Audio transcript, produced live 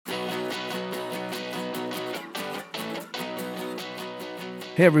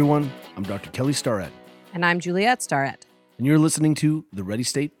Hey everyone, I'm Dr. Kelly Starrett, And I'm Juliette Starrett. and you're listening to the Ready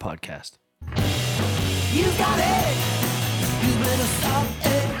State Podcast. You got it. You better stop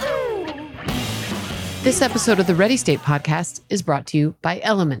it. This episode of the Ready State Podcast is brought to you by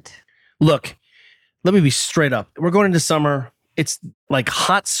Element. Look, let me be straight up. We're going into summer. It's like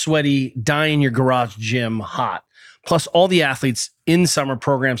hot, sweaty, die in your garage gym hot. Plus all the athletes in summer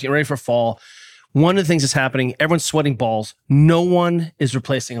programs getting ready for fall. One of the things that's happening, everyone's sweating balls. No one is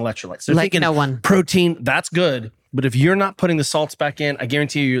replacing electrolytes. They're Like thinking no one. protein, that's good. But if you're not putting the salts back in, I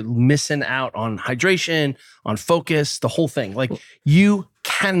guarantee you're missing out on hydration, on focus, the whole thing. Like you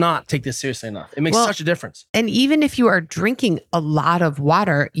cannot take this seriously enough. It makes such a difference. And even if you are drinking a lot of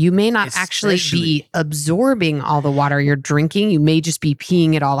water, you may not actually be absorbing all the water you're drinking. You may just be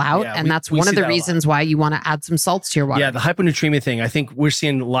peeing it all out. Yeah, and that's one of the reasons why you want to add some salts to your water. Yeah, the hyponatremia thing. I think we're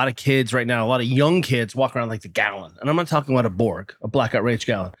seeing a lot of kids right now, a lot of young kids walk around like the gallon. And I'm not talking about a Borg, a blackout rage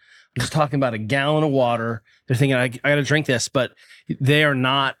gallon. I'm just talking about a gallon of water. They're thinking, I got to drink this, but they are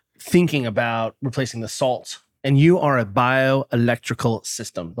not thinking about replacing the salts. And you are a bioelectrical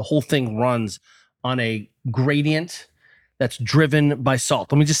system. The whole thing runs on a gradient that's driven by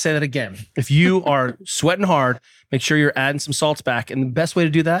salt. Let me just say that again. If you are sweating hard, make sure you're adding some salts back. And the best way to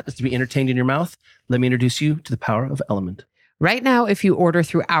do that is to be entertained in your mouth. Let me introduce you to the power of Element. Right now, if you order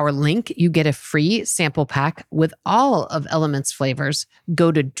through our link, you get a free sample pack with all of Element's flavors.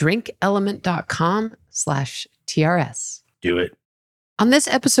 Go to drinkelement.com/TRS. Do it. On this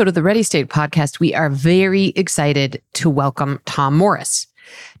episode of the Ready State Podcast, we are very excited to welcome Tom Morris.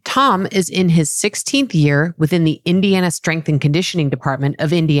 Tom is in his 16th year within the Indiana Strength and Conditioning Department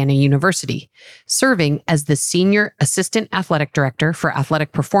of Indiana University, serving as the Senior Assistant Athletic Director for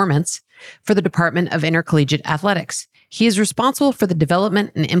Athletic Performance for the Department of Intercollegiate Athletics. He is responsible for the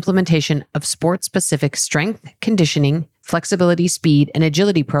development and implementation of sport-specific strength, conditioning, flexibility, speed, and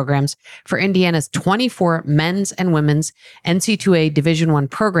agility programs for Indiana's 24 men's and women's NC2A Division I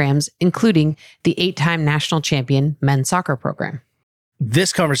programs, including the 8-time national champion men's soccer program.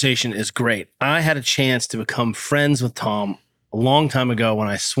 This conversation is great. I had a chance to become friends with Tom a long time ago when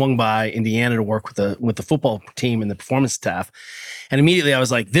I swung by Indiana to work with the football team and the performance staff. And immediately I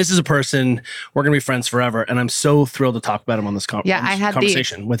was like, this is a person, we're going to be friends forever. And I'm so thrilled to talk about him on this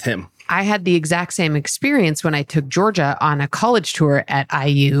conversation with him. I had the exact same experience when I took Georgia on a college tour at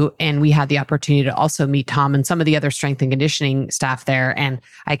IU, and we had the opportunity to also meet Tom and some of the other strength and conditioning staff there. And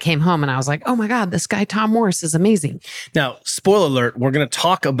I came home and I was like, oh my God, this guy, Tom Morris, is amazing. Now, spoiler alert, we're going to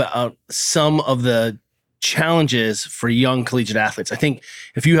talk about some of the challenges for young collegiate athletes. I think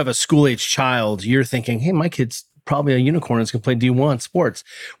if you have a school-age child, you're thinking, hey, my kid's probably a unicorn that's going to play D1 sports.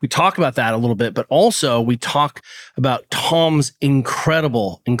 We talk about that a little bit, but also we talk about Tom's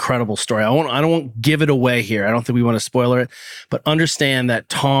incredible story. I don't want to give it away here. I don't think we want to spoil it, but understand that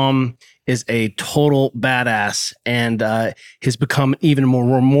Tom is a total badass and has become even more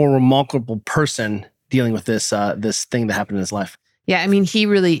remarkable person dealing with this thing that happened in his life. Yeah, I mean, he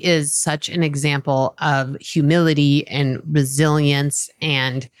really is such an example of humility and resilience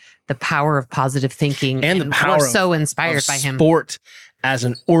and the power of positive thinking. And the power we're so inspired by him. Sport as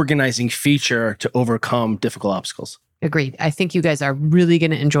an organizing feature to overcome difficult obstacles. Agreed. I think you guys are really going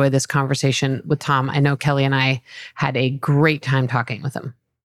to enjoy this conversation with Tom. I know Kelly and I had a great time talking with him.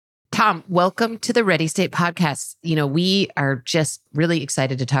 Tom, welcome to the Ready State Podcast. You know, we are just really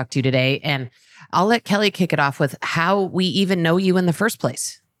excited to talk to you today. And I'll let Kelly kick it off with how we even know you in the first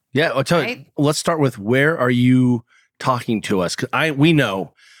place. Yeah, I'll tell you. Let's start with where are you talking to us? Because we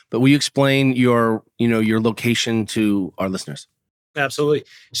know, but will you explain your location to our listeners? Absolutely.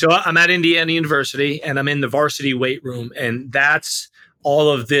 So I'm at Indiana University and I'm in the varsity weight room, and that's all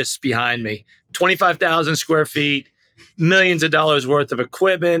of this behind me. 25,000 square feet, millions of dollars worth of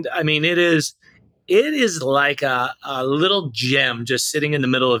equipment. I mean, it is like a little gem just sitting in the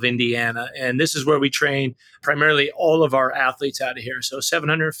middle of Indiana. And this is where we train primarily all of our athletes out of here. So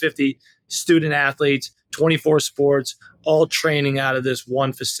 750 student athletes, 24 sports, all training out of this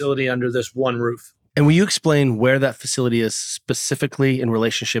one facility under this one roof. And will you explain where that facility is specifically in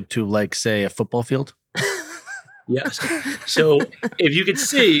relationship to, like, say, a football field? Yes. So if you could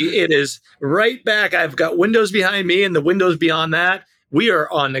see, it is right back. I've got windows behind me and the windows beyond that. We are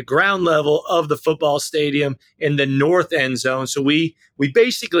on the ground level of the football stadium in the north end zone. So we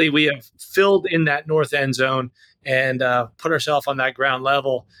have filled in that north end zone and put ourselves on that ground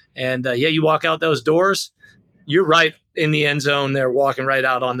level. And you walk out those doors, you're right in the end zone, they're walking right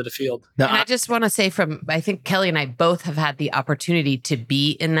out onto the field. Now, And I just want to say I think Kelly and I both have had the opportunity to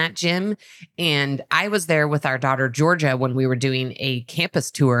be in that gym. And I was there with our daughter, Georgia, when we were doing a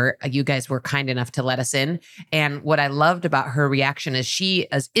campus tour. You guys were kind enough to let us in. And what I loved about her reaction is she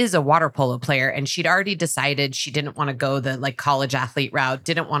is a water polo player, and she'd already decided she didn't want to go the like college athlete route,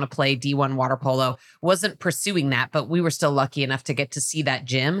 didn't want to play D1 water polo, wasn't pursuing that, but we were still lucky enough to get to see that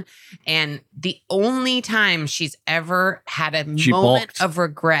gym. And the only time she's ever had a She moment balked. of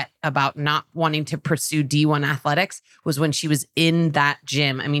regret about not wanting to pursue D1 athletics was when she was in that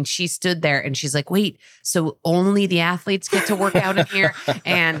gym. I mean, she stood there and she's like, wait, so only the athletes get to work out in here?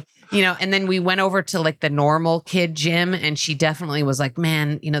 And and then we went over to like the normal kid gym, and she definitely was like,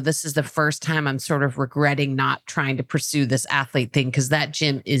 man, this is the first time I'm sort of regretting not trying to pursue this athlete thing, because that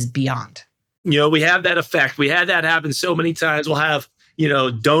gym is beyond. We have that effect. We had that happen so many times. We'll have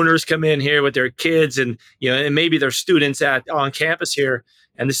donors come in here with their kids and maybe their students on campus here.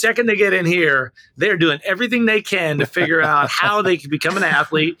 And the second they get in here, they're doing everything they can to figure out how they can become an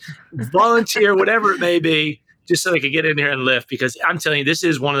athlete, volunteer, whatever it may be, just so they can get in here and lift. Because I'm telling you, this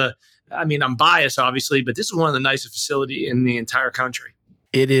is one of I'm biased, obviously, but this is one of the nicest facilities in the entire country.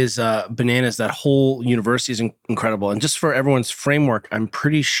 it is bananas. That whole university is incredible. And just for everyone's framework, I'm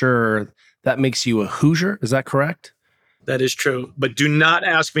pretty sure that makes you a Hoosier. Is that correct? That is true. But do not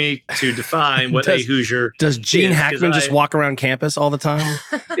ask me to define what a Hoosier Does Gene is, Hackman 'cause just walk around campus all the time?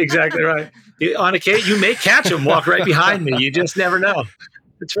 Exactly right. On occasion, you may catch him walk right behind me. You just never know.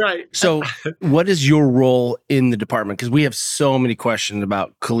 That's right. So what is your role in the department? Because we have so many questions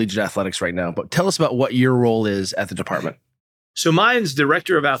about collegiate athletics right now, but tell us about what your role is at the department. So mine's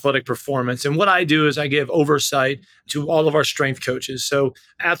Director of Athletic Performance. And what I do is I give oversight to all of our strength coaches. So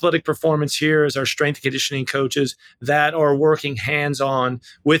athletic performance here is our strength and conditioning coaches that are working hands-on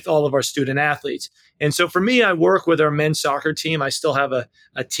with all of our student athletes. And so for me, I work with our men's soccer team. I still have a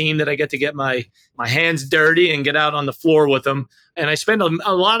team that I get to get my hands dirty and get out on the floor with them. And I spend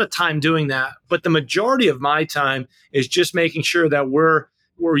a lot of time doing that. But the majority of my time is just making sure that we're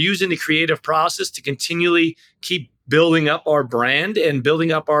using the creative process to continually keep building up our brand and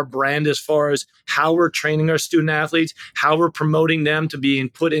building up our brand as far as how we're training our student athletes, how we're promoting them to being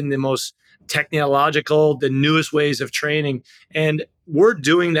put in the most technological, the newest ways of training. And we're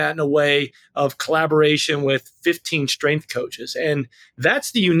doing that in a way of collaboration with 15 strength coaches. And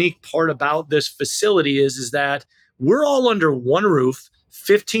that's the unique part about this facility is that we're all under one roof,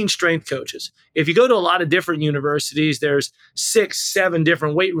 15 strength coaches. If you go to a lot of different universities, there's 6, 7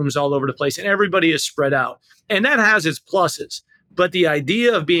 different weight rooms all over the place, and everybody is spread out. And that has its pluses. But the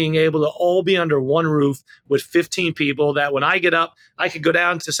idea of being able to all be under one roof with 15 people, that when I get up, I could go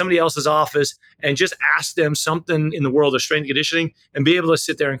down to somebody else's office and just ask them something in the world of strength and conditioning and be able to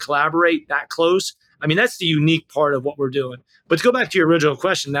sit there and collaborate that close. I mean, that's the unique part of what we're doing. But to go back to your original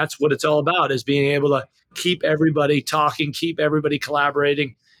question, that's what it's all about, is being able to keep everybody talking, keep everybody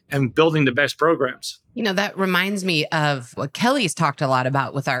collaborating, and building the best programs. That reminds me of what Kelly's talked a lot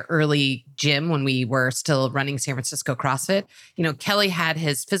about with our early gym when we were still running San Francisco CrossFit. Kelly had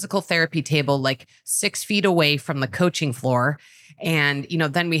his physical therapy table like 6 feet away from the coaching floor. And,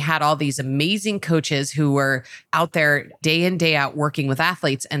 then we had all these amazing coaches who were out there day in, day out working with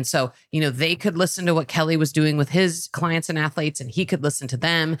athletes. And so, they could listen to what Kelly was doing with his clients and athletes, and he could listen to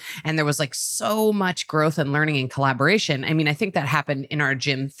them. And there was like so much growth and learning and collaboration. I mean, I think that happened in our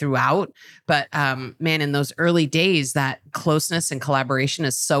gym throughout, but man, in those early days, that closeness and collaboration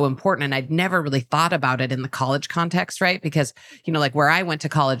is so important. And I'd never really thought about it in the college context, right? Because, like where I went to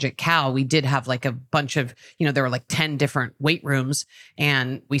college at Cal, we did have like a bunch of, there were like 10 different weight rooms.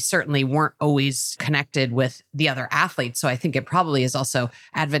 And we certainly weren't always connected with the other athletes. So I think it probably is also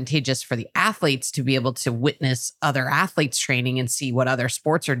advantageous for the athletes to be able to witness other athletes training and see what other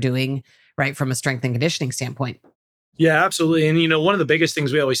sports are doing, right, from a strength and conditioning standpoint. Yeah, absolutely. And, one of the biggest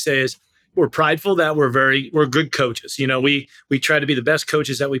things we always say is we're prideful that we're good coaches. We try to be the best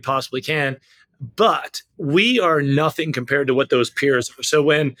coaches that we possibly can. But we are nothing compared to what those peers are. So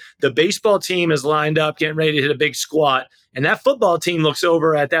when the baseball team is lined up, getting ready to hit a big squat, and that football team looks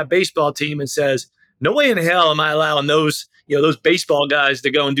over at that baseball team and says, no way in hell am I allowing those baseball guys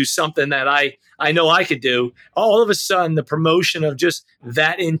to go and do something that I know I could do. All of a sudden, the promotion of just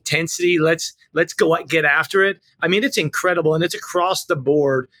that intensity, let's go get after it. I mean, it's incredible. And it's across the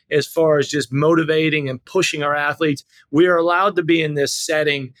board as far as just motivating and pushing our athletes. We are allowed to be in this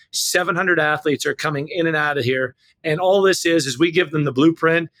setting. 700 athletes are coming in and out of here. And all this is we give them the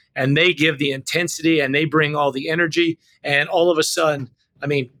blueprint, and they give the intensity, and they bring all the energy. And all of a sudden, I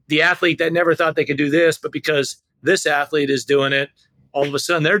mean, the athlete that never thought they could do this, but because this athlete is doing it, all of a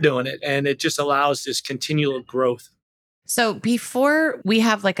sudden they're doing it. And it just allows this continual growth. So before we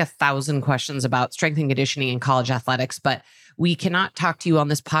have like 1,000 questions about strength and conditioning in college athletics, but we cannot talk to you on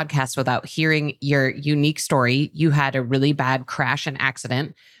this podcast without hearing your unique story. You had a really bad crash and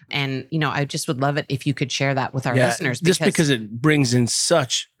accident. And, I just would love it if you could share that with our listeners. Just because it brings in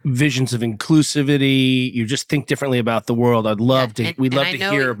such visions of inclusivity. You just think differently about the world. We'd love to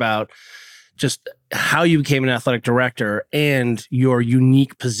hear about just how you became an athletic director and your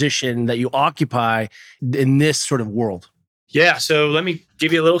unique position that you occupy in this sort of world. Yeah. So let me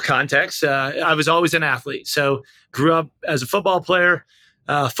give you a little context. I was always an athlete. So grew up as a football player.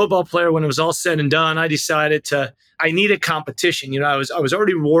 When it was all said and done, I decided I needed competition. I was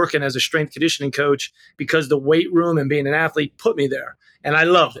already working as a strength conditioning coach because the weight room and being an athlete put me there. And I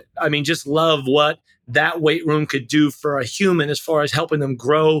loved it. I mean, just love what that weight room could do for a human as far as helping them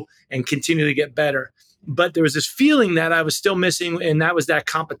grow and continue to get better. But there was this feeling that I was still missing, and that was that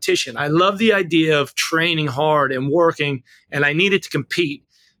competition. I love the idea of training hard and working, and I needed to compete.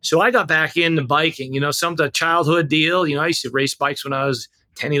 So I got back into biking, some childhood deal. I used to race bikes when I was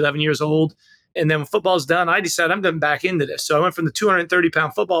 10, 11 years old. And then when football's done, I decided I'm getting back into this. So I went from the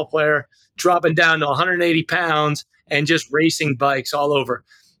 230-pound football player dropping down to 180 pounds and just racing bikes all over.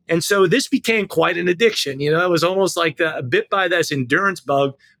 And so this became quite an addiction. It was almost like a bit by this endurance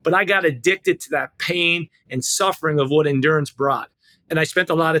bug, but I got addicted to that pain and suffering of what endurance brought. And I spent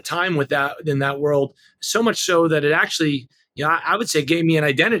a lot of time with that in that world, so much so that it actually, I would say gave me an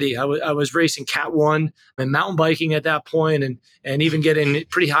identity. I was racing Cat 1 and mountain biking at that point, and even getting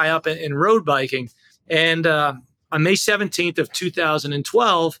pretty high up in road biking. And on May 17th of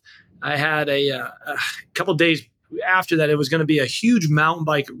 2012, I had a couple days after that, it was going to be a huge mountain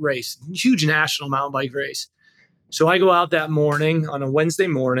bike race, huge national mountain bike race. So I go out that morning on a Wednesday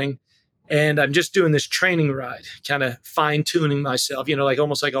morning, and I'm just doing this training ride, kind of fine tuning myself, like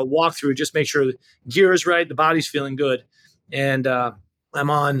almost like a walkthrough, just make sure the gear is right, the body's feeling good. And I'm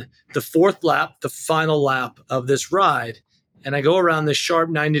on the fourth lap, the final lap of this ride. And I go around this sharp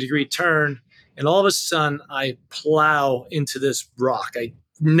 90-degree turn, and all of a sudden I plow into this rock. I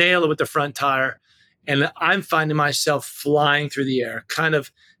nail it with the front tire. And I'm finding myself flying through the air, kind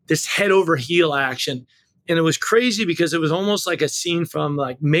of this head over heel action. And it was crazy because it was almost like a scene from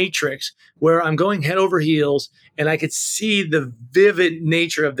like Matrix, where I'm going head over heels and I could see the vivid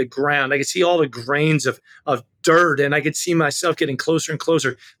nature of the ground. I could see all the grains of dirt, and I could see myself getting closer and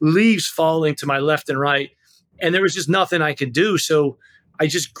closer, leaves falling to my left and right. And there was just nothing I could do. So I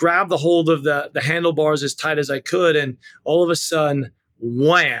just grabbed the hold of the handlebars as tight as I could. And all of a sudden,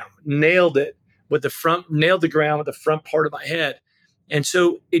 wham, nailed it. Nailed the ground with the front part of my head. And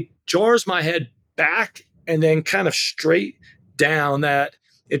so it jars my head back and then kind of straight down, that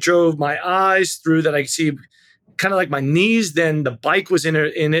it drove my eyes through, that I could see kind of like my knees. Then the bike was in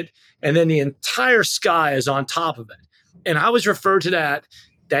it. And then the entire sky is on top of it. And I was referred to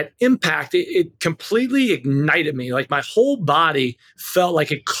that impact. It completely ignited me. Like my whole body felt like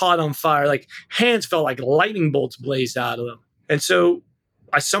it caught on fire. Like hands felt like lightning bolts blazed out of them. And so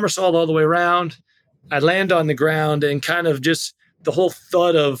I somersault all the way around. I land on the ground, and kind of just the whole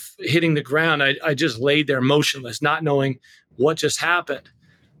thud of hitting the ground, I just laid there motionless, not knowing what just happened.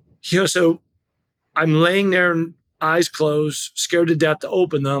 So I'm laying there, eyes closed, scared to death to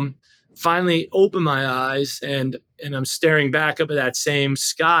open them. Finally open my eyes, and I'm staring back up at that same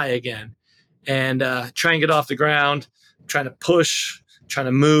sky again, and trying to get off the ground, trying to push, trying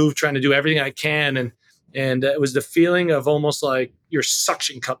to move, trying to do everything I can. And it was the feeling of almost like you're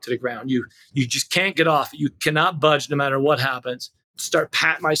suction cupped to the ground. You just can't get off. You cannot budge no matter what happens. Start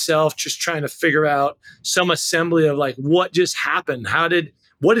patting myself, just trying to figure out some assembly of like what just happened.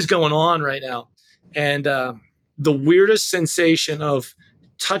 What is going on right now? And the weirdest sensation of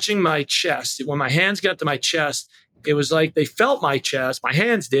touching my chest. When my hands got to my chest, it was like they felt my chest. My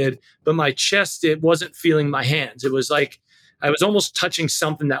hands did, but my chest, it wasn't feeling my hands. It was like I was almost touching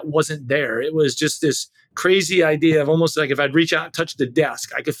something that wasn't there. It was just this crazy idea of almost like if I'd reach out and touch the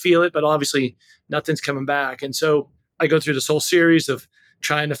desk, I could feel it, but obviously nothing's coming back. And so I go through this whole series of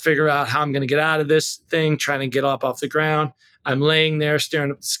trying to figure out how I'm going to get out of this thing, trying to get up off the ground. I'm laying there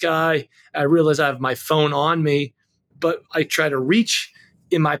staring up the sky. I realize I have my phone on me, but I try to reach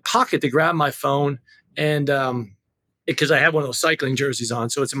in my pocket to grab my phone. And because I have one of those cycling jerseys on,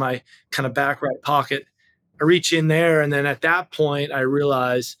 so it's in my kind of back right pocket. I reach in there, and then at that point, I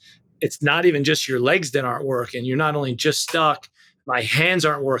realize it's not even just your legs that aren't working. You're not only just stuck, my hands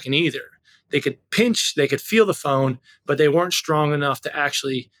aren't working either. They could pinch, they could feel the phone, but they weren't strong enough to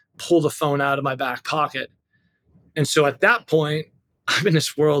actually pull the phone out of my back pocket. And so at that point, I'm in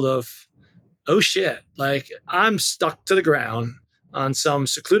this world of, oh shit, like I'm stuck to the ground on some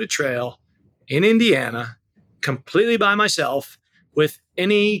secluded trail in Indiana, completely by myself with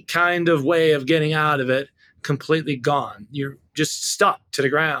any kind of way of getting out of it completely gone. You're just stuck to the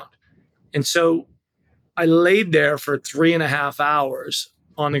ground. And so I laid there for 3.5 hours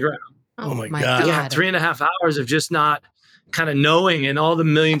on the ground. Oh my God. Yeah, 3.5 hours of just not kind of knowing, and all the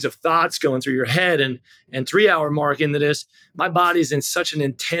millions of thoughts going through your head. And 3 hour mark into this, my body's in such an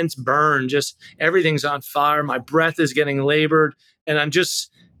intense burn. Just everything's on fire. My breath is getting labored. And I'm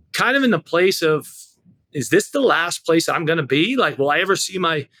just kind of in the place of, is this the last place I'm going to be? Like, will I ever see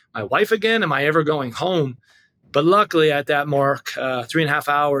my wife again? Am I ever going home? But luckily at that mark, 3.5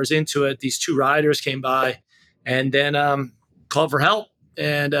 hours into it, these two riders came by and then called for help.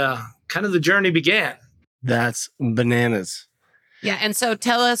 And kind of the journey began. That's bananas. Yeah. And so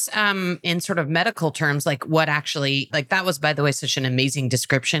tell us in sort of medical terms, like what actually, like that was, by the way, such an amazing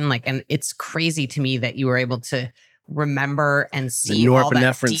description. Like, and it's crazy to me that you were able to remember and see all that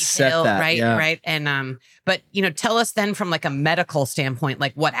norepinephrine detail, set that, right? yeah. Right. And, but, tell us then from like a medical standpoint,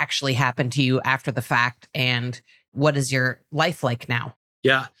 like what actually happened to you after the fact and what is your life like now?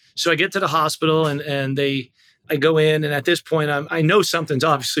 Yeah. So I get to the hospital and I go in, and at this point I know something's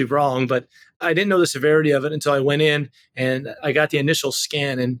obviously wrong, but I didn't know the severity of it until I went in and I got the initial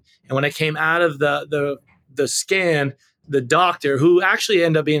scan. And when I came out of the scan, the doctor, who actually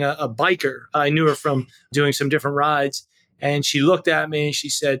ended up being a biker, I knew her from doing some different rides. And she looked at me and she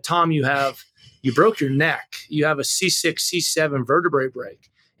said, "Tom, you broke your neck. You have a C6, C7 vertebrae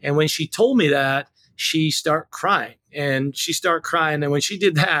break." And when she told me that, she started crying. And when she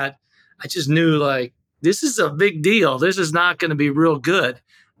did that, I just knew, like, this is a big deal. This is not going to be real good.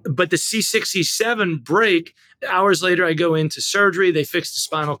 But the C6, C7 break, hours later, I go into surgery. They fix the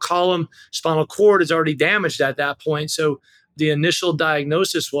spinal column. Spinal cord is already damaged at that point. So the initial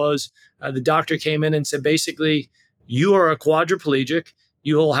diagnosis was the doctor came in and said, basically, you are a quadriplegic.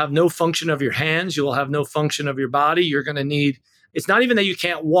 You will have no function of your hands. You will have no function of your body. You're going to need, it's not even that you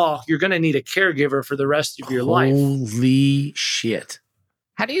can't walk. You're going to need a caregiver for the rest of your life. Holy shit.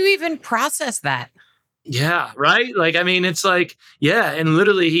 How do you even process that? Yeah. Right. Like, I mean, it's like, yeah. And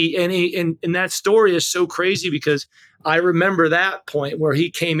literally and that story is so crazy because I remember that point where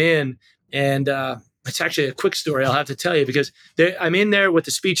he came in and, it's actually a quick story I'll have to tell you because I'm in there with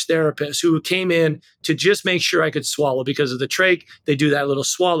the speech therapist who came in to just make sure I could swallow because of the trach. They do that little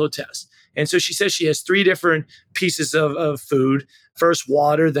swallow test. And so she says she has 3 different pieces of food, first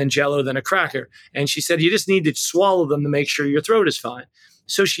water, then Jell-O, then a cracker. And she said, you just need to swallow them to make sure your throat is fine.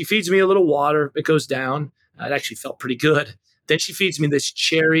 So she feeds me a little water. It goes down. It actually felt pretty good. Then she feeds me this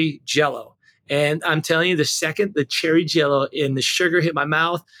cherry Jell-O. And I'm telling you, the second the cherry Jell-O and the sugar hit my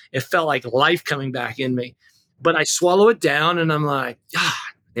mouth, it felt like life coming back in me. But I swallow it down and I'm like,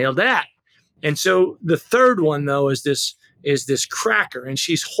 nailed that. And so the third one, though, is this cracker, and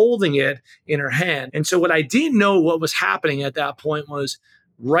she's holding it in her hand. And so what I didn't know what was happening at that point was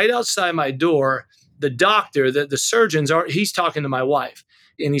right outside my door, the doctor, the surgeons he's talking to my wife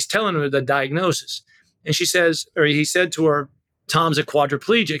and he's telling her the diagnosis. And he said to her, Tom's a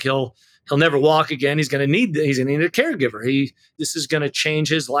quadriplegic. He'll never walk again. He's going to need a caregiver. This is going to change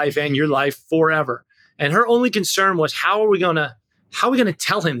his life and your life forever. And her only concern was, how are we going to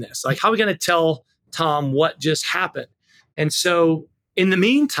tell him this? Like, how are we going to tell Tom what just happened? And so in the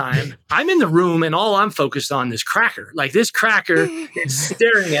meantime, I'm in the room and all I'm focused on is cracker. Like, this cracker is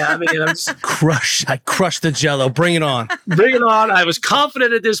staring at me and I'm just I crushed the Jell-O. Bring it on. Bring it on. I was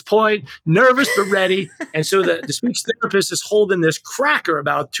confident at this point, nervous but ready. And so the speech therapist is holding this cracker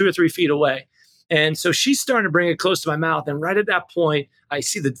about 2 or 3 feet away. And so she's starting to bring it close to my mouth. And right at that point, I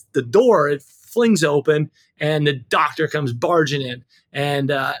see the door, it flings open and the doctor comes barging in.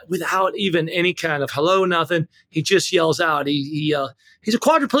 And without even any kind of hello, nothing, he just yells out, he's a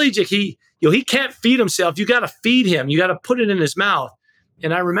quadriplegic. He can't feed himself. You got to feed him. You got to put it in his mouth.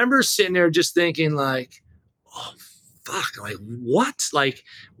 And I remember sitting there just thinking, like, oh, fuck, like, what? Like,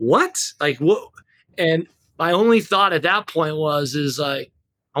 what? Like, what? And my only thought at that point is like,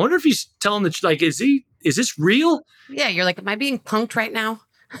 I wonder if he's telling the truth. Like, is this real? Yeah. You're like, am I being punked right now?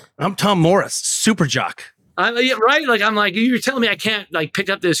 I'm Tom Morris, super jock. Yeah, right. Like, I'm like, you're telling me I can't, like, pick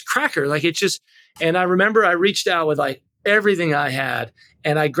up this cracker. Like, it's just, and I remember I reached out with, like, everything I had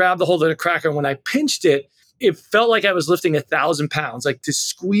and I grabbed the hold of the cracker. And when I pinched it, it felt like I was lifting 1,000 pounds, like, to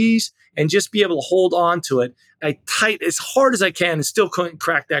squeeze and just be able to hold on to it. I tight as hard as I can and still couldn't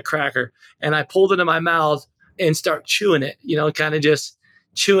crack that cracker. And I pulled it in my mouth and start chewing it, kind of just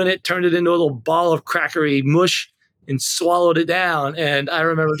chewing it, turned it into a little ball of crackery mush and swallowed it down. And I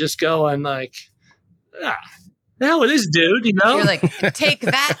remember just going like, hell with this dude, You're like, take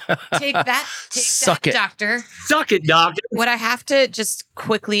that, Suck it. doctor. Suck it, doctor. What I have to just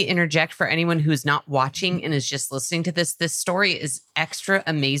quickly interject for anyone who's not watching and is just listening to this story is extra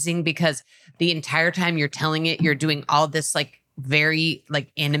amazing because the entire time you're telling it, you're doing all this like very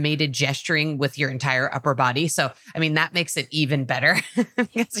like animated gesturing with your entire upper body. So, I mean, that makes it even better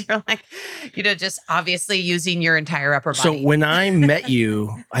because you're like, just obviously using your entire upper body. So when I met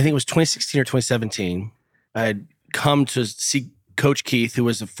you, I think it was 2016 or 2017, I had come to see Coach Keith, who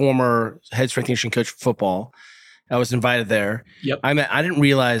was a former head strength and conditioning coach for football. I was invited there. Yep. I didn't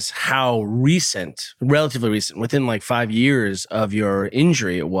realize how relatively recent, within like 5 years of your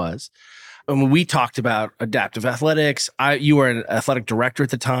injury it was. And when we talked about adaptive athletics, you were an athletic director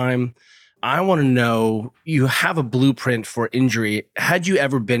at the time. I want to know, you have a blueprint for injury. Had you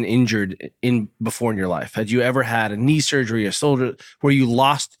ever been injured before in your life? Had you ever had a knee surgery, a shoulder, where you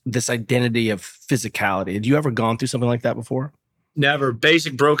lost this identity of physicality? Had you ever gone through something like that before? Never.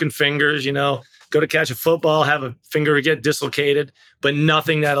 Basic broken fingers, go to catch a football, have a finger get dislocated, but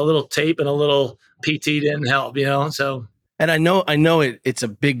nothing that a little tape and a little PT didn't help, so. And I know it's a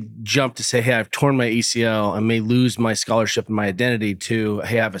big jump to say, hey, I've torn my ACL. I may lose my scholarship and my identity, to,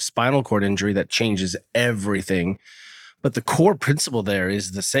 hey, I have a spinal cord injury that changes everything. But the core principle there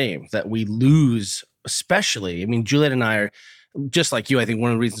is the same, that we lose, especially, I mean, Juliet and I are just like you. I think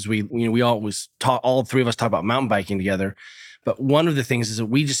one of the reasons we always talk, all three of us talk about mountain biking together. But one of the things is that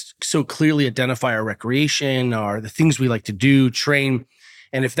we just so clearly identify our recreation, or the things we like to do, train.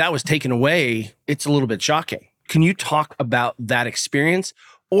 And if that was taken away, it's a little bit shocking. Can you talk about that experience?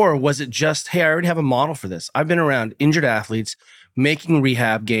 Or was it just, hey, I already have a model for this. I've been around injured athletes making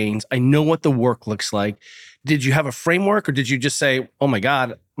rehab gains. I know what the work looks like. Did you have a framework, or did you just say, oh my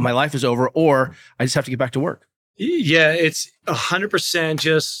God, my life is over, or I just have to get back to work? Yeah, it's 100%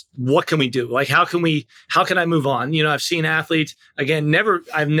 just what can we do? Like, how can I move on? I've seen athletes, again,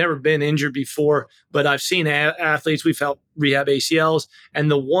 I've never been injured before, but I've seen athletes, we've helped rehab ACLs, and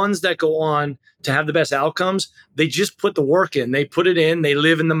the ones that go on to have the best outcomes, they just put the work in, they put it in, they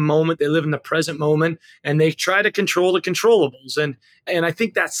live in the moment, they live in the present moment, and they try to control the controllables. And I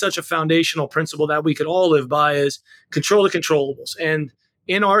think that's such a foundational principle that we could all live by, is control the controllables. And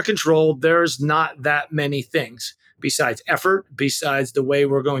in our control, there's not that many things besides effort, besides the way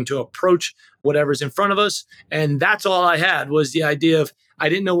we're going to approach whatever's in front of us. And that's all I had, was the idea of, I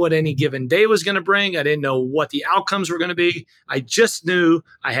didn't know what any given day was going to bring. I didn't know what the outcomes were going to be. I just knew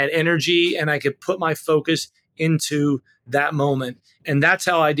I had energy and I could put my focus into that moment. And that's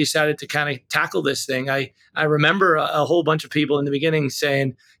how I decided to kind of tackle this thing. I remember a whole bunch of people in the beginning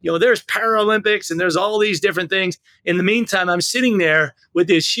saying, there's Paralympics and there's all these different things. In the meantime, I'm sitting there with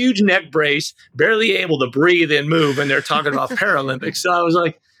this huge neck brace, barely able to breathe and move, and they're talking about Paralympics. So I was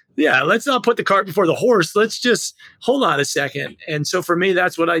like, yeah, let's not put the cart before the horse. Let's just hold on a second. And so for me,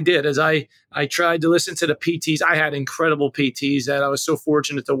 that's what I did, is I tried to listen to the PTs. I had incredible PTs that I was so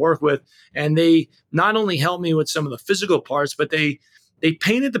fortunate to work with. And they not only helped me with some of the physical parts, but they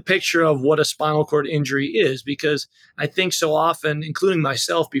painted the picture of what a spinal cord injury is. Because I think so often, including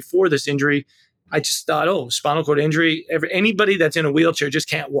myself before this injury, I just thought, oh, spinal cord injury, anybody that's in a wheelchair just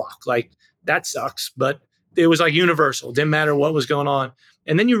can't walk. Like, that sucks. But it was like universal. Didn't matter what was going on.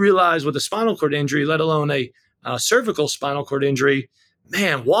 And then you realize with a spinal cord injury, let alone a cervical spinal cord injury,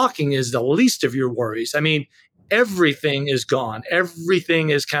 man, walking is the least of your worries. I mean, everything is gone. Everything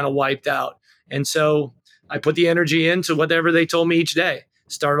is kind of wiped out. And so I put the energy into whatever they told me each day.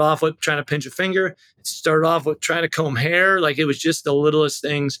 Started off with trying to pinch a finger. Started off with trying to comb hair. Like, it was just the littlest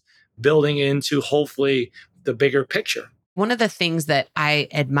things building into hopefully the bigger picture. One of the things that I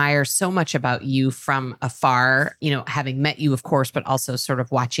admire so much about you from afar, having met you, of course, but also sort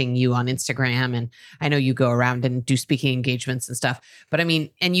of watching you on Instagram. And I know you go around and do speaking engagements and stuff. But I mean,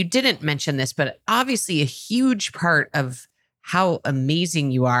 and you didn't mention this, but obviously a huge part of how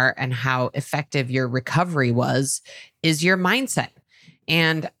amazing you are and how effective your recovery was is your mindset.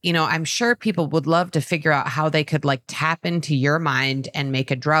 And, I'm sure people would love to figure out how they could like tap into your mind and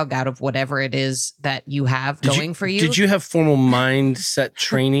make a drug out of whatever it is that you have going for you. Did you have formal mindset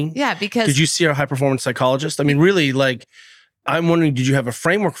training? Yeah, because did you see a high performance psychologist? I mean, really, like, I'm wondering, did you have a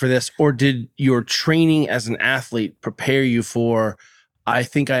framework for this, or did your training as an athlete prepare you for, I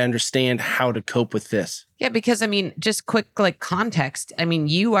think I understand how to cope with this? Yeah, because I mean, just quick like context. I mean,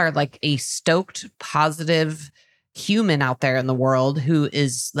 you are like a stoked, positive human out there in the world who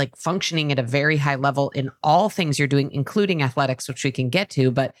is like functioning at a very high level in all things you're doing, including athletics, which we can get to.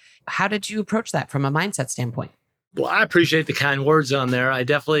 But how did you approach that from a mindset standpoint? Well, I appreciate the kind words on there. I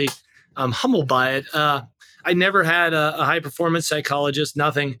definitely am humbled by it. I never had a high performance psychologist,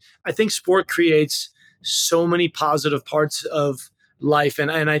 nothing. I think sport creates so many positive parts of life.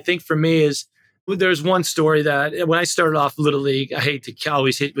 And I think for me is there's one story that when I started off Little League, I hate to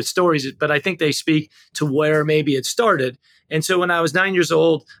always hit with stories, but I think they speak to where maybe it started. And so when I was 9 years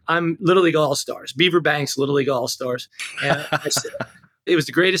old, I'm Little League All-Stars, Beaver Banks Little League All-Stars. And it was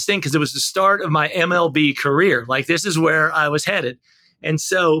the greatest thing because it was the start of my MLB career. Like, this is where I was headed. And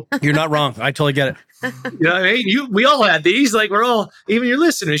so You're not wrong. I totally get it. you know what I mean? We all had these. Like, we're all, even your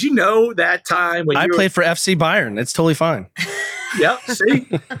listeners, that time when I you played for FC Bayern. It's totally fine. Yep. See,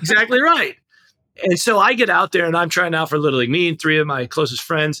 exactly right. And so I get out there and I'm trying out for Little League. Me and three of my closest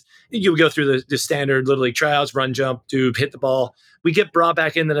friends, you would go through the standard Little League tryouts, run, jump, do, hit the ball. We get brought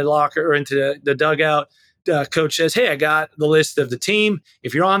back into the locker or into the dugout. Coach says, hey, I got the list of the team.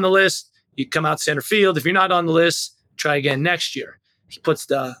 If you're on the list, you come out center field. If you're not on the list, try again next year. He puts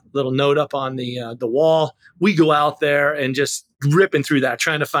the little note up on the wall. We go out there and just ripping through that,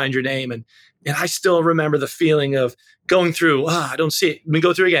 trying to find your name. And I still remember the feeling of going through, I don't see it. We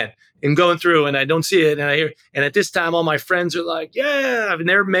go through again and going through and I don't see it. And I hear, and at this time, all my friends are like, yeah, and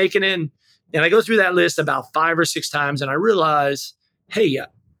they're making it. And I go through that list about 5 or 6 times and I realize, hey,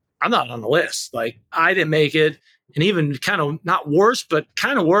 I'm not on the list. Like, I didn't make it. And even kind of not worse, but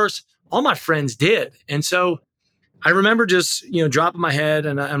kind of worse, all my friends did. And so I remember just, dropping my head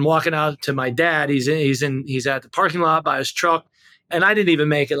and walking out to my dad. He's at the parking lot by his truck. And I didn't even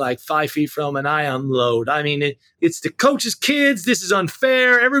make it like 5 feet from him, and I unload. I mean, it's the coach's kids. This is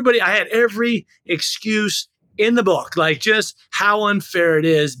unfair. Everybody, I had every excuse in the book, like just how unfair it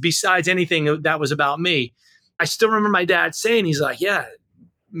is besides anything that was about me. I still remember my dad saying, he's like, yeah,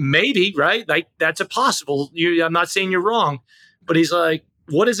 maybe, right? Like, that's a possible. I'm not saying you're wrong, but he's like,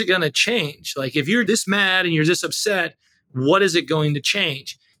 what is it going to change? Like, if you're this mad and you're this upset, what is it going to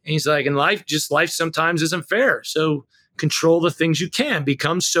change? And he's like, in life sometimes isn't fair. So control the things you can.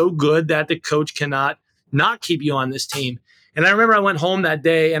 Become so good that the coach cannot not keep you on this team. And I remember I went home that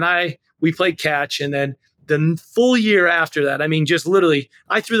day and we played catch. And then the full year after that, I mean, just literally,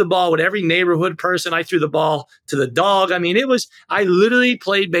 I threw the ball with every neighborhood person. I threw the ball to the dog. I mean, I literally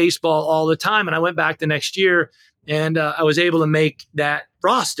played baseball all the time. And I went back the next year and I was able to make that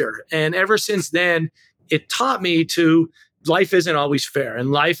roster. And ever since then, it taught me life isn't always fair and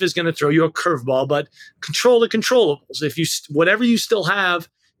life is going to throw you a curveball, but control the controllables. Whatever you still have,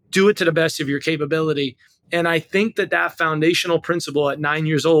 do it to the best of your capability. And I think that foundational principle at 9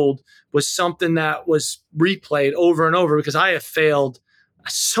 years old was something that was replayed over and over because I have failed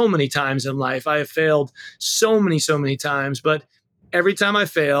so many times in life. I have failed so many times, but every time I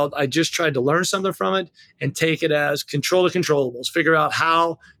failed, I just tried to learn something from it and take it as control the controllables, figure out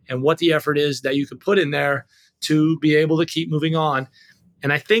how and what the effort is that you could put in there to be able to keep moving on.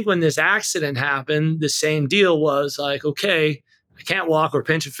 And I think when this accident happened, the same deal was like, okay, I can't walk or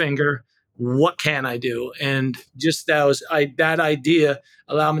pinch a finger. What can I do? And just that idea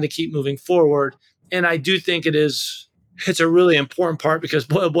allowed me to keep moving forward. And I do think it's a really important part because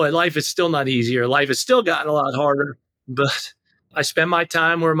boy, life is still not easier. Life has still gotten a lot harder, but I spend my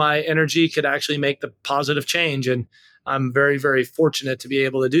time where my energy could actually make the positive change. And I'm very, very fortunate to be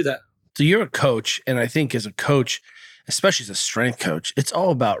able to do that. So you're a coach, and I think as a coach, especially as a strength coach, it's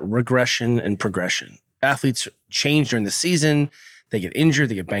all about regression and progression. Athletes change during the season. They get injured,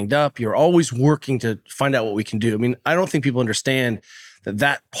 they get banged up. You're always working to find out what we can do. I mean, I don't think people understand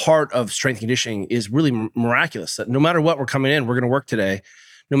that part of strength conditioning is really miraculous, that no matter what we're coming in, we're going to work today,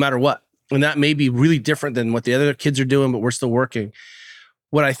 no matter what. And that may be really different than what the other kids are doing, but we're still working.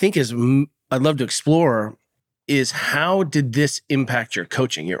 What I think is I'd love to explore is how did this impact your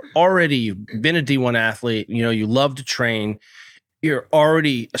coaching? You've been a D1 athlete, you love to train, you're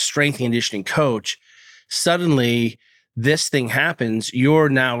already a strength and conditioning coach. Suddenly this thing happens, you're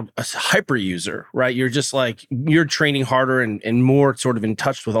now a hyper user, right? You're just like, you're training harder and more sort of in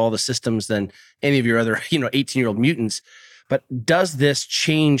touch with all the systems than any of your other, 18-year-old mutants. But does this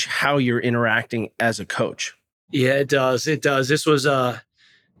change how you're interacting as a coach? Yeah, it does. It does. This was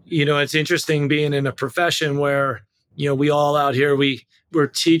it's interesting being in a profession where, we all out here, we're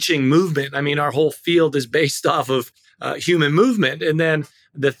teaching movement. I mean, our whole field is based off of human movement. And then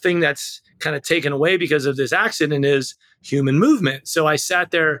the thing that's kind of taken away because of this accident is human movement. So I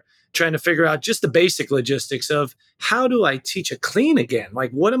sat there trying to figure out just the basic logistics of how do I teach a clean again?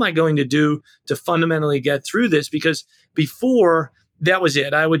 Like, what am I going to do to fundamentally get through this? Because before, that was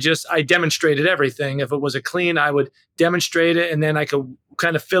it. I demonstrated everything. If it was a clean, I would demonstrate it. And then I could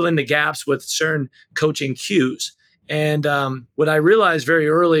kind of fill in the gaps with certain coaching cues. And what I realized very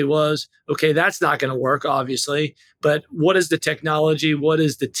early was, okay, that's not going to work, obviously. But what is the technology? What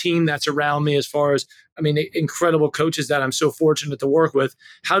is the team that's around me as far as, incredible coaches that I'm so fortunate to work with?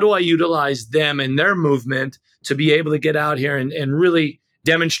 How do I utilize them and their movement to be able to get out here and really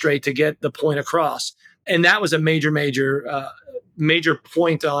demonstrate to get the point across? And that was a major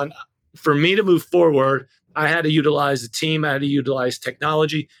point on for me to move forward. I had to utilize the team. I had to utilize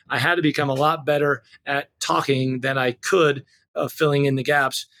technology. I had to become a lot better at talking than I could filling in the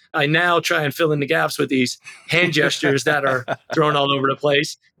gaps. I now try and fill in the gaps with these hand gestures that are thrown all over the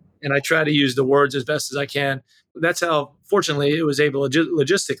place. And I try to use the words as best as I can. That's how, fortunately, it was able to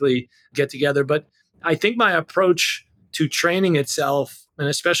logistically get together. But I think my approach to training itself, and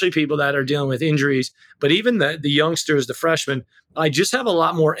especially people that are dealing with injuries, but even the youngsters, the freshmen, I just have a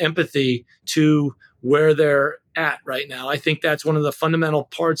lot more empathy to where they're at right now. I think that's one of the fundamental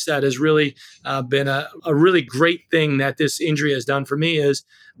parts that has really been a really great thing that this injury has done for me is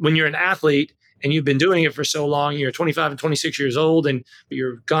when you're an athlete and you've been doing it for so long, you're 25 and 26 years old and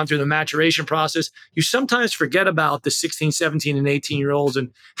you're gone through the maturation process, you sometimes forget about the 16, 17, and 18-year-olds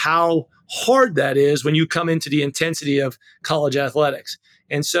and how hard that is when you come into the intensity of college athletics.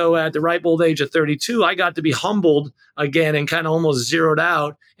 And so at the ripe old age of 32, I got to be humbled again and kind of almost zeroed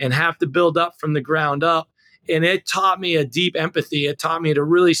out and have to build up from the ground up. And it taught me a deep empathy. It taught me to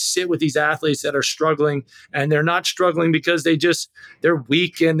really sit with these athletes that are struggling, and they're not struggling because they're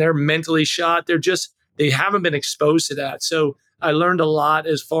weak and they're mentally shot. They haven't been exposed to that. So I learned a lot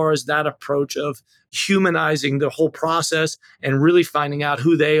as far as that approach of humanizing the whole process and really finding out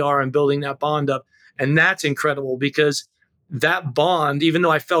who they are and building that bond up. And that's incredible because that bond, even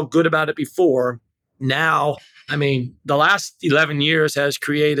though I felt good about it before, now, the last 11 years has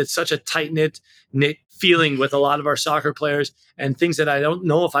created such a tight-knit feeling with a lot of our soccer players and things that I don't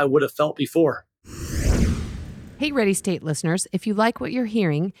know if I would have felt before. Hey, Ready State listeners, if you like what you're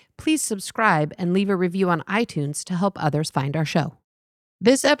hearing, please subscribe and leave a review on iTunes to help others find our show.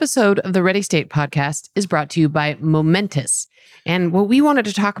 This episode of the Ready State podcast is brought to you by Momentous. And what we wanted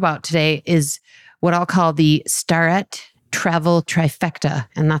to talk about today is what I'll call the Starrett travel trifecta.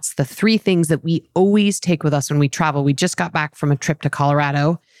 And that's the three things that we always take with us when we travel. We just got back from a trip to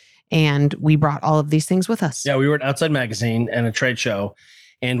Colorado and we brought all of these things with us. Yeah, we were at Outside Magazine and a trade show,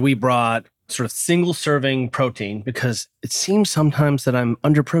 and we brought sort of single serving protein because it seems sometimes that I'm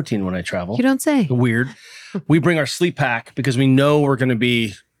under protein when I travel. You don't say. Weird. We bring our sleep pack because we know we're going to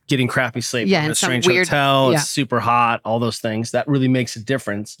be getting crappy sleep. Yeah, in a and some strange weird- hotel. yeah. It's super hot. All those things that really makes a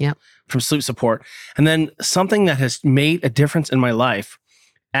difference. Yep. From sleep support. And then something that has made a difference in my life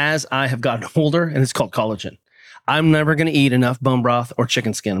as I have gotten older, and it's called collagen. I'm never going to eat enough bone broth or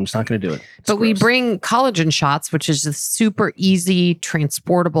chicken skin. I'm just not going to do it. It's But we gross. bring collagen shots, which is a super easy,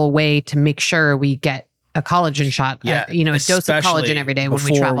 transportable way to make sure we get a collagen shot. Yeah, a dose of especially collagen every day when we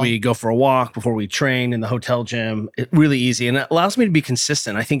before travel. we go for a walk, before we train in the hotel gym. Really easy. And it allows me to be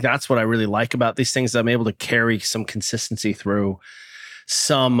consistent. I think that's what I really like about these things. I'm able to carry some consistency through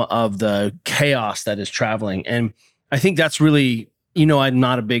some of the chaos that is traveling. And I think that's really, I'm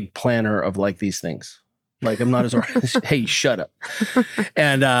not a big planner of like these things. Like I'm not as organized. Hey, shut up.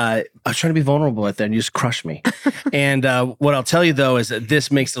 And I was trying to be vulnerable at that and you just crushed me. And what I'll tell you though is that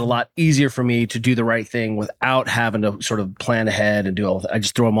this makes it a lot easier for me to do the right thing without having to sort of plan ahead and do all that. I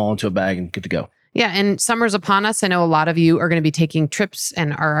just throw them all into a bag and good to go. Yeah, and summer's upon us. I know a lot of you are going to be taking trips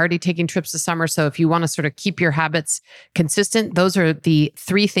and are already taking trips this summer. So if you want to sort of keep your habits consistent, those are the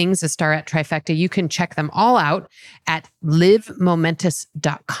three things, the Starrett trifecta. You can check them all out at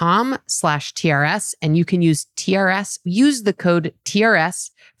livemomentous.com/TRS. And you can use the code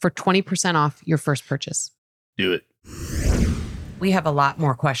TRS for 20% off your first purchase. Do it. We have a lot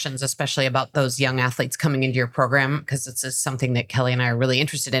more questions, especially about those young athletes coming into your program, because this is something that Kelly and I are really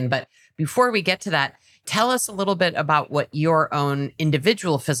interested in. But before we get to that, tell us a little bit about what your own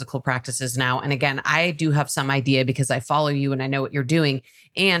individual physical practice is now. And again, I do have some idea because I follow you and I know what you're doing.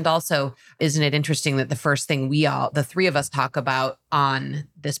 And also, isn't it interesting that the first thing the three of us talk about on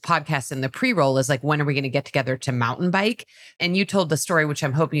this podcast in the pre-roll is like, when are we going to get together to mountain bike? And you told the story, which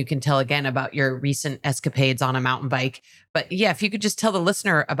I'm hoping you can tell again, about your recent escapades on a mountain bike. But yeah, if you could just tell the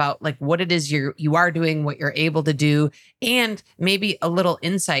listener about like what it is you are doing, what you're able to do, and maybe a little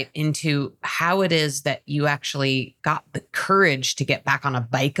insight into how it is that you actually got the courage to get back on a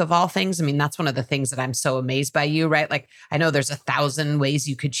bike of all things. I mean, that's one of the things that I'm so amazed by you, right? Like, I know there's 1,000 ways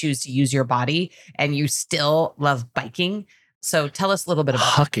you could choose to use your body and you still love biking. So tell us a little bit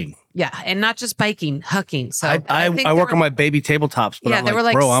about that. Hucking. Yeah, and not just biking, hucking. So think I there work were- on my baby tabletops, but Yeah, I'm there were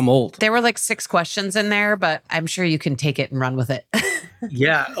like, like bro, I'm old. There were like 6 questions in there, but I'm sure you can take it and run with it.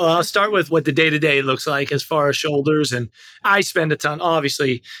 Yeah, well, I'll start with what the day to day looks like as far as shoulders. And I spend a ton.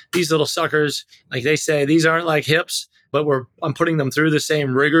 Obviously, these little suckers, like they say, these aren't like hips, but I'm putting them through the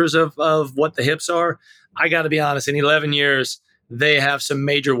same rigors of what the hips are. I got to be honest, in 11 years, they have some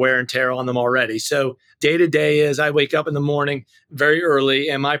major wear and tear on them already. So day to day is I wake up in the morning very early,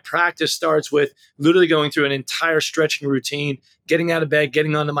 and my practice starts with literally going through an entire stretching routine, getting out of bed,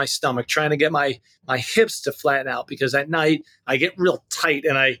 getting onto my stomach, trying to get my hips to flatten out, because at night I get real tight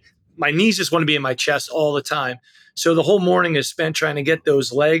and my knees just want to be in my chest all the time. So the whole morning is spent trying to get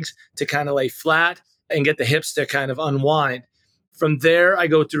those legs to kind of lay flat and get the hips to kind of unwind. From there, I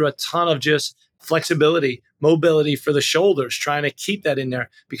go through a ton of just flexibility, mobility for the shoulders, trying to keep that in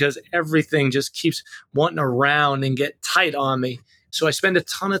there because everything just keeps wanting to round and get tight on me. So I spend a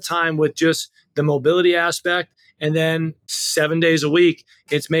ton of time with just the mobility aspect. And then 7 days a week,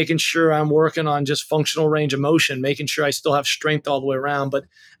 it's making sure I'm working on just functional range of motion, making sure I still have strength all the way around. But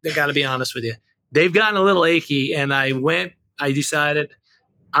they got to be honest with you, they've gotten a little achy. And I decided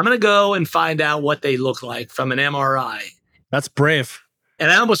I'm going to go and find out what they look like from an MRI. That's brave.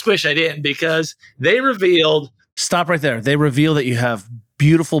 And I almost wish I didn't, because they revealed. Stop right there. They reveal that you have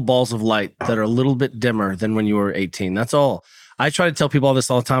beautiful balls of light that are a little bit dimmer than when you were 18. That's all. I try to tell people all this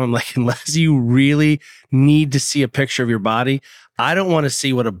all the time. I'm like, unless you really need to see a picture of your body, I don't want to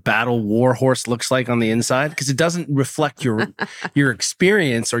see what a battle war horse looks like on the inside, because it doesn't reflect your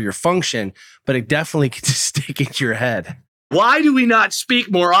experience or your function, but it definitely can just stick into your head. Why do we not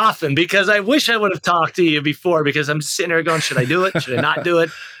speak more often? Because I wish I would have talked to you before, because I'm just sitting there going, should I do it? Should I not do it?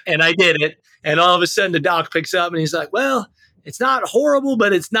 And I did it. And all of a sudden the doc picks up and he's like, well, it's not horrible,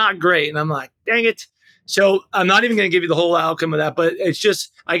 but it's not great. And I'm like, dang it. So I'm not even going to give you the whole outcome of that, but it's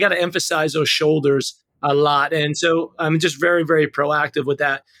just, I got to emphasize those shoulders a lot. And so I'm just very, very proactive with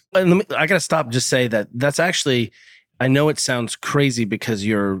that. And I got to stop and just say that that's actually, I know it sounds crazy because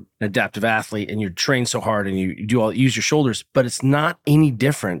you're an adaptive athlete and you're trained so hard and you use your shoulders, but it's not any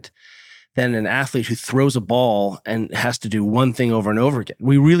different than an athlete who throws a ball and has to do one thing over and over again.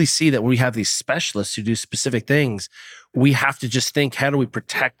 We really see that when we have these specialists who do specific things, we have to just think, how do we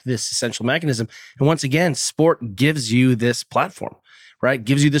protect this essential mechanism? And once again, sport gives you this platform, right?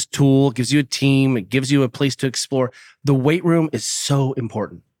 Gives you this tool, gives you a team, it gives you a place to explore. The weight room is so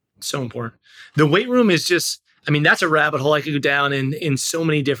important. So important. The weight room is just, I mean, that's a rabbit hole I could go down in so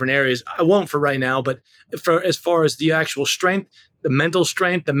many different areas. I won't for right now, but for as far as the actual strength, the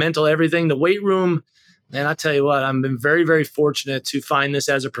mental everything, the weight room, and I tell you what, I've been very, very fortunate to find this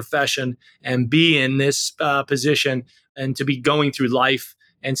as a profession and be in this position and to be going through life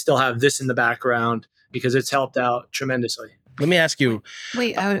and still have this in the background, because it's helped out tremendously. Let me ask you.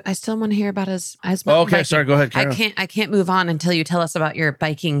 Wait, I still want to hear about his Okay, biking. sorry, go ahead, Karen. I can't move on until you tell us about your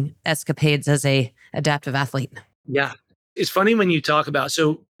biking escapades as a adaptive athlete. Yeah. It's funny when you talk about,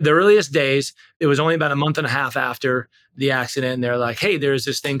 so the earliest days, it was only about a month and a half after the accident. And they're like, hey, there's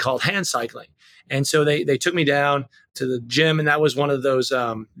this thing called hand cycling. And so they took me down to the gym, and that was one of those,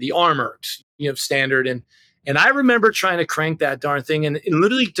 the arm ergs, standard. And I remember trying to crank that darn thing, and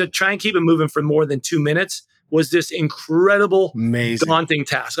literally to try and keep it moving for more than 2 minutes was this incredible, Amazing, daunting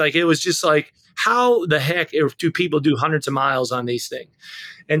task. Like, it was just like, how the heck do people do hundreds of miles on these things?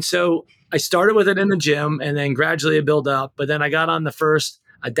 And so I started with it in the gym, and then gradually it built up. But then I got on the first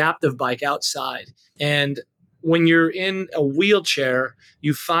adaptive bike outside. And when you're in a wheelchair,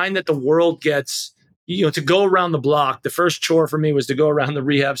 you find that the world gets, to go around the block. The first chore for me was to go around the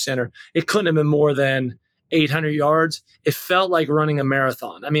rehab center. It couldn't have been more than 800 yards. It felt like running a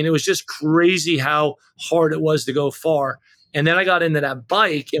marathon. I mean, it was just crazy how hard it was to go far. And then I got into that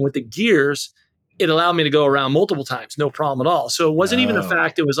bike, and with the gears, it allowed me to go around multiple times, no problem at all. So it wasn't even the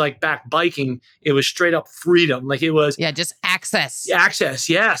fact it was like back biking. It was straight up freedom. Like, it was just access. Access.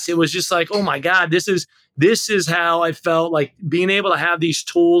 Yes. It was just like, oh my God, this is how I felt, like being able to have these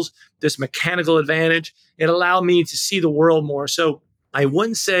tools, this mechanical advantage. It allowed me to see the world more. So I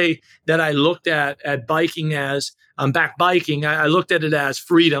wouldn't say that I looked at biking as back biking. I looked at it as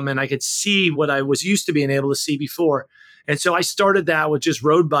freedom, and I could see what I was used to being able to see before. And so I started that with just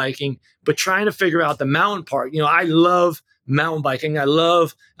road biking, but trying to figure out the mountain part. I love mountain biking.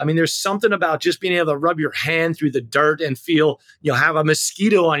 There's something about just being able to rub your hand through the dirt and feel, have a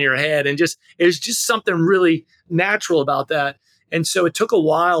mosquito on your head, and there's just something really natural about that. And so it took a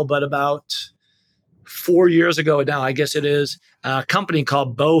while, but about 4 years ago now, I guess it is, a company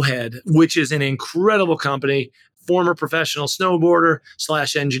called Bowhead, which is an incredible company, former professional snowboarder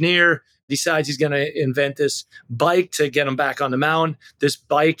 / engineer. decides he's going to invent this bike to get him back on the mountain. This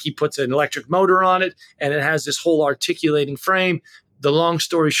bike, he puts an electric motor on it, and it has this whole articulating frame. The long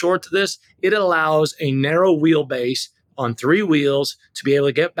story short to this, it allows a narrow wheelbase on 3 wheels to be able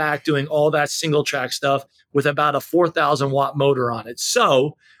to get back doing all that single track stuff with about a 4,000 watt motor on it.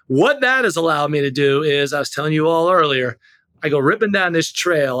 So what that has allowed me to do is, I was telling you all earlier, I go ripping down this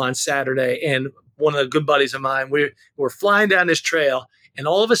trail on Saturday, and one of the good buddies of mine, we're flying down this trail, and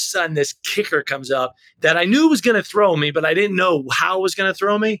all of a sudden this kicker comes up that I knew was going to throw me, but I didn't know how it was going to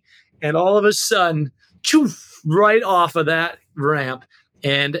throw me. And all of a sudden, right off of that ramp.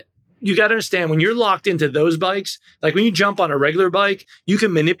 And you got to understand, when you're locked into those bikes, like when you jump on a regular bike, you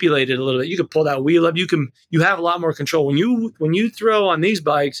can manipulate it a little bit. You can pull that wheel up. You have a lot more control. When you throw on these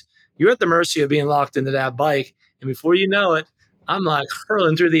bikes, you're at the mercy of being locked into that bike. And before you know it, I'm like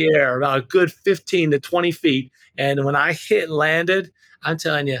hurling through the air about a good 15 to 20 feet. And when I hit and landed, I'm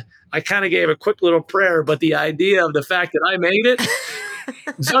telling you, I kind of gave a quick little prayer, but the idea of the fact that I made it,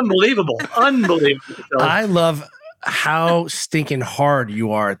 it's unbelievable. Unbelievable. So, I love how stinking hard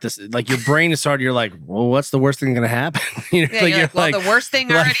you are at this. Like your brain is hard. You're like, well, what's the worst thing going to happen? Yeah, you're like, well, the worst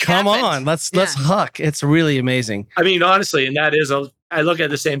thing already come happened. on, let's huck. It's really amazing. I mean, honestly, and that is, I look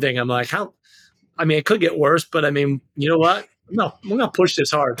at the same thing. I'm like, it could get worse, but I mean, you know what? No, we're going to push this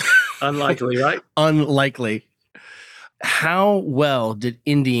hard. Unlikely, right? Unlikely. How well did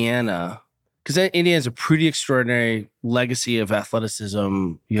Indiana, because Indiana has a pretty extraordinary legacy of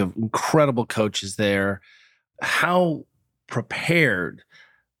athleticism. You have incredible coaches there. How prepared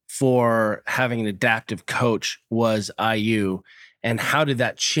for having an adaptive coach was IU, and how did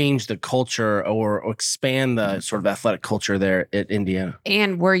that change the culture or expand the sort of athletic culture there at Indiana?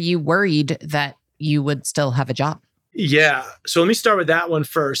 And were you worried that you would still have a job? Yeah. So let me start with that one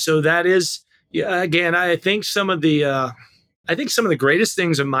first. So that is, again, I think some of the greatest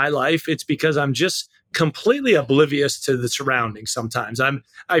things in my life, it's because I'm just completely oblivious to the surroundings. Sometimes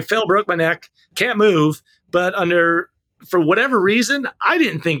I fell, broke my neck, can't move, but for whatever reason, I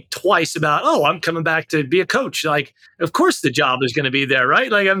didn't think twice about, I'm coming back to be a coach. Like, of course the job is going to be there,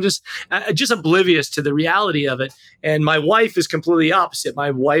 right? Like I'm just oblivious to the reality of it. And my wife is completely opposite.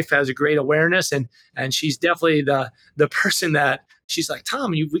 My wife has a great awareness, and she's definitely the person that she's like,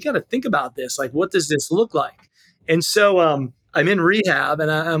 Tom, we got to think about this. Like, what does this look like? And so I'm in rehab,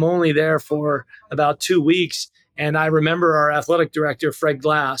 and I'm only there for about 2 weeks. And I remember our athletic director, Fred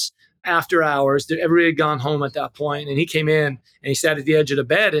Glass, after hours, everybody had gone home at that point, and he came in and he sat at the edge of the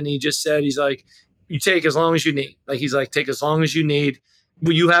bed, and he just said, he's like, you take as long as you need. Like, he's like, take as long as you need.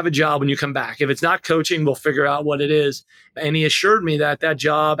 Well, you have a job when you come back. If it's not coaching, we'll figure out what it is. And he assured me that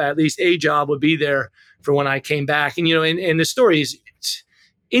job, at least a job, would be there for when I came back. And, and the story is,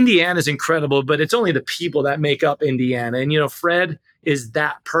 Indiana's incredible, but it's only the people that make up Indiana. And, Fred is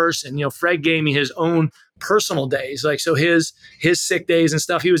that person. Fred gave me his own personal days. Like, so his sick days and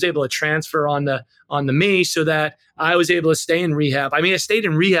stuff, he was able to transfer on to me so that I was able to stay in rehab. I mean, I stayed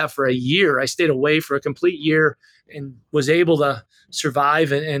in rehab for a year. I stayed away for a complete year and was able to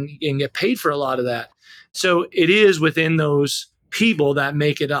survive and get paid for a lot of that. So it is within those people that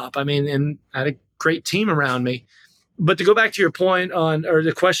make it up. I mean, and I had a great team around me. But to go back to your point or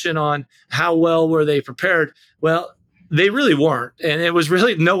the question on how well were they prepared? Well, they really weren't. And it was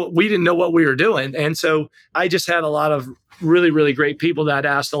really we didn't know what we were doing. And so I just had a lot of really, really great people that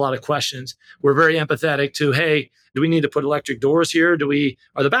asked a lot of questions. We're very empathetic to, hey, do we need to put electric doors here?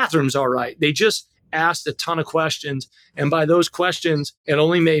 Are the bathrooms all right? They just asked a ton of questions. And by those questions, it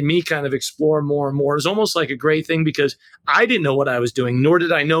only made me kind of explore more and more. It was almost like a great thing because I didn't know what I was doing, nor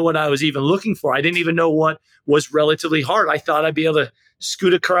did I know what I was even looking for. I didn't even know what was relatively hard. I thought I'd be able to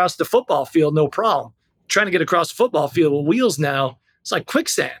scoot across the football field, no problem. Trying to get across the football field with wheels now, it's like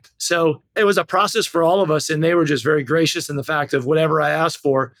quicksand. So it was a process for all of us. And they were just very gracious in the fact of whatever I asked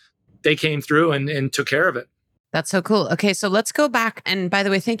for, they came through and took care of it. That's so cool. Okay, so let's go back. And by the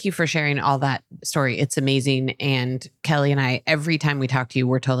way, thank you for sharing all that story. It's amazing. And Kelly and I, every time we talk to you,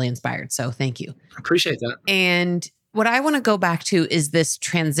 we're totally inspired. So thank you. Appreciate that. And what I want to go back to is this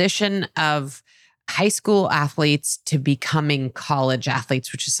transition of high school athletes to becoming college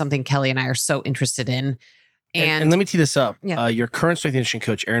athletes, which is something Kelly and I are so interested in. And let me tee this up. Yeah. Your current strength and conditioning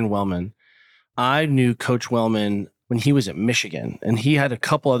coach, Aaron Wellman, I knew Coach Wellman when he was at Michigan, and he had a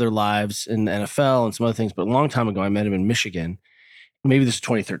couple other lives in the NFL and some other things, but a long time ago, I met him in Michigan. Maybe this was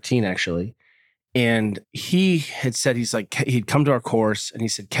 2013, actually. And he had said, he'd come to our course and he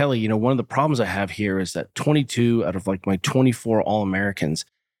said, Kelly, one of the problems I have here is that 22 out of like my 24 All-Americans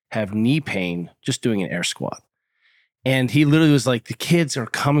have knee pain just doing an air squat. And he literally was like, the kids are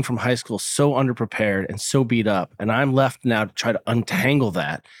coming from high school so underprepared and so beat up. And I'm left now to try to untangle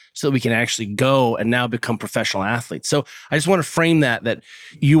that so that we can actually go and now become professional athletes. So I just want to frame that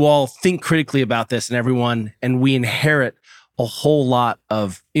you all think critically about this and everyone, and we inherit a whole lot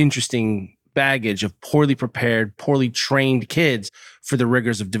of interesting baggage of poorly prepared, poorly trained kids for the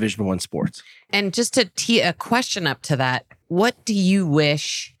rigors of Division I sports. And just to tee a question up to that, what do you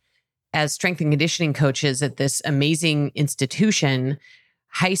wish as strength and conditioning coaches at this amazing institution,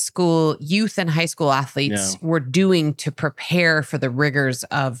 high school youth and high school athletes were doing to prepare for the rigors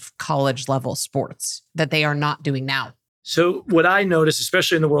of college level sports that they are not doing now? So what I notice,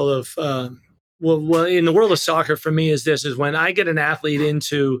 especially in the world of, in the world of soccer for me is when I get an athlete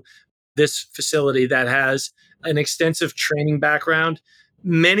into this facility that has an extensive training background,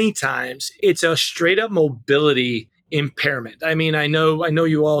 many times it's a straight up mobility impairment. I mean, I know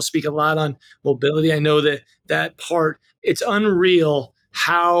you all speak a lot on mobility. I know that part, it's unreal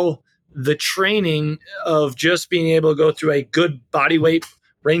how the training of just being able to go through a good body weight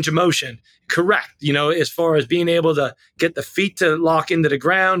range of motion, correct, as far as being able to get the feet to lock into the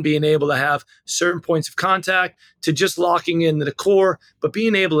ground, being able to have certain points of contact, to just locking into the core, but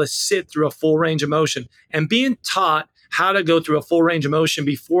being able to sit through a full range of motion and being taught how to go through a full range of motion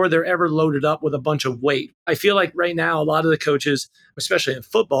before they're ever loaded up with a bunch of weight. I feel like right now, a lot of the coaches, especially in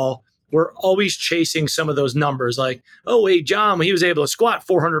football, we're always chasing some of those numbers like, oh, hey, John, he was able to squat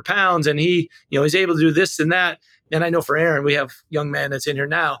 400 pounds and he, he's able to do this and that. And I know for Aaron, we have a young man that's in here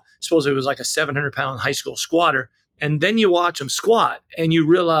now, supposedly was like a 700-pound high school squatter. And then you watch him squat and you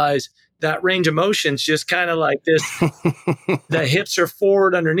realize that range of motion's just kind of like this. The hips are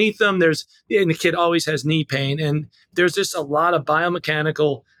forward underneath them. And the kid always has knee pain. And there's just a lot of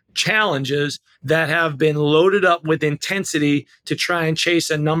biomechanical challenges that have been loaded up with intensity to try and chase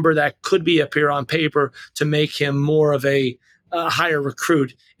a number that could be up here on paper to make him more of a higher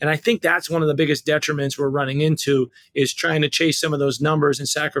recruit. And I think that's one of the biggest detriments we're running into is trying to chase some of those numbers and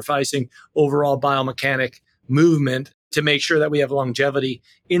sacrificing overall biomechanic movement to make sure that we have longevity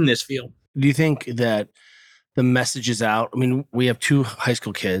in this field. Do you think that the message is out? I mean, we have 2 high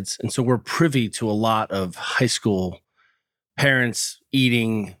school kids, and so we're privy to a lot of high school parents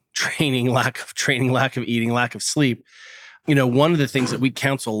eating, lack of eating, lack of sleep. One of the things that we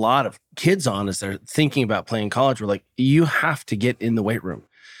counsel a lot of kids on as they're thinking about playing college, we're like, you have to get in the weight room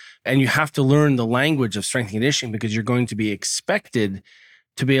and you have to learn the language of strength and conditioning because you're going to be expected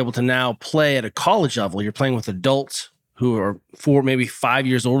to be able to now play at a college level. You're playing with adults who are 4, maybe 5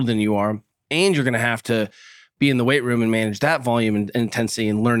 years older than you are, and you're going to have to be in the weight room and manage that volume and intensity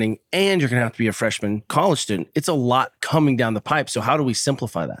and learning, and you're going to have to be a freshman college student. It's a lot coming down the pipe. So how do we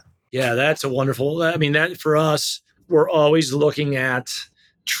simplify that? Yeah, that's a wonderful, that for us, we're always looking at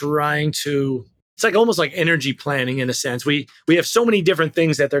trying to, it's like almost like energy planning in a sense. We have so many different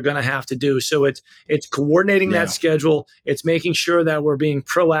things that they're going to have to do. So it's coordinating that schedule. It's making sure that we're being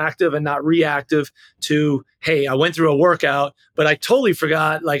proactive and not reactive to, hey, I went through a workout, but I totally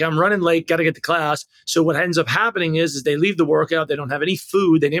forgot, like I'm running late, got to get to class. So what ends up happening is they leave the workout. They don't have any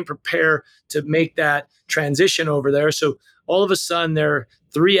food. They didn't prepare to make that transition over there. So all of a sudden they're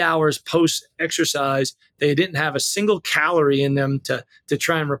 3 hours post exercise. They didn't have a single calorie in them to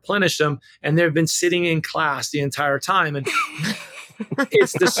try and replenish them. And they've been sitting in class the entire time. And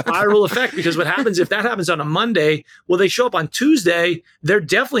it's the spiral effect, because what happens if that happens on a Monday, well, they show up on Tuesday, they're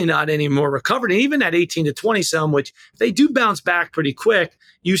definitely not any more recovered. And even at 18 to 20 some, which they do bounce back pretty quick,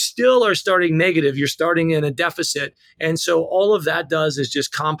 you still are starting negative. You're starting in a deficit. And so all of that does is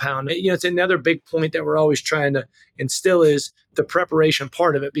just compound. It's another big point that we're always trying to instill is the preparation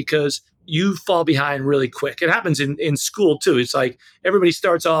part of it, because you fall behind really quick. It happens in school too. It's like everybody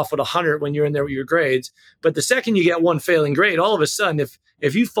starts off with 100 when you're in there with your grades. But the second you get one failing grade, all of a sudden,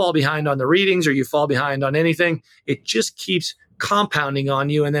 if you fall behind on the readings or you fall behind on anything, it just keeps compounding on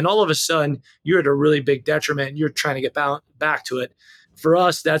you. And then all of a sudden, you're at a really big detriment and you're trying to get back to it. For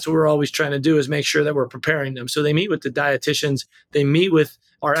us, that's what we're always trying to do is make sure that we're preparing them. So they meet with the dietitians, they meet with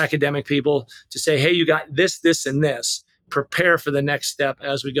our academic people to say, hey, you got this, this, and this. Prepare for the next step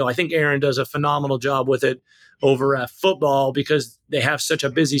as we go. I think Aaron does a phenomenal job with it over at football because they have such a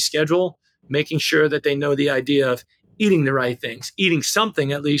busy schedule, making sure that they know the idea of eating the right things, eating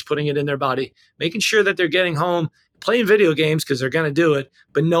something, at least putting it in their body, making sure that they're getting home, playing video games because they're going to do it,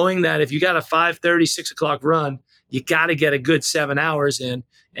 but knowing that if you got a 5:30, 6 o'clock run, you got to get a good 7 hours in.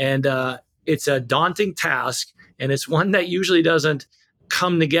 And it's a daunting task. And it's one that usually doesn't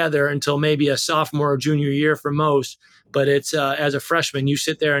come together until maybe a sophomore or junior year for most. But it's as a freshman, you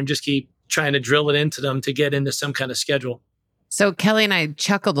sit there and just keep trying to drill it into them to get into some kind of schedule. So Kelly and I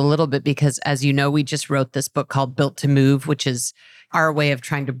chuckled a little bit because, as you know, we just wrote this book called Built to Move, which is our way of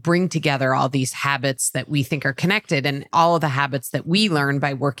trying to bring together all these habits that we think are connected and all of the habits that we learn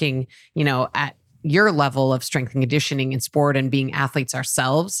by working, at your level of strength and conditioning in sport and being athletes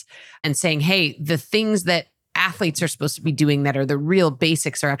ourselves, and saying, hey, the things that athletes are supposed to be doing that are the real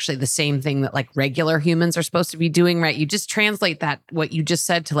basics are actually the same thing that like regular humans are supposed to be doing, right? You just translate that, what you just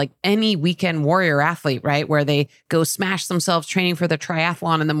said, to like any weekend warrior athlete, right? Where they go smash themselves training for the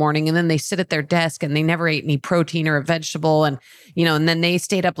triathlon in the morning, and then they sit at their desk and they never ate any protein or a vegetable. And, and then they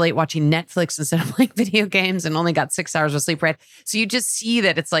stayed up late watching Netflix instead of playing video games and only got 6 hours of sleep, right? So you just see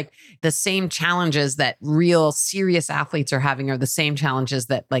that it's like the same challenges that real serious athletes are having are the same challenges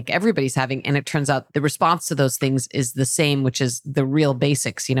that like everybody's having. And it turns out the response to those things is the same, which is the real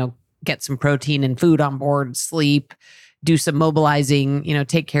basics, get some protein and food on board, sleep, do some mobilizing,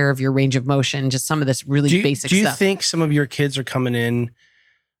 take care of your range of motion, just some of this really basic stuff. Do you think some of your kids are coming in?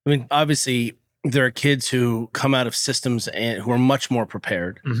 I mean, obviously there are kids who come out of systems and who are much more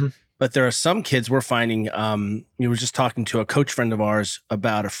prepared, but there are some kids we're finding, we were just talking to a coach friend of ours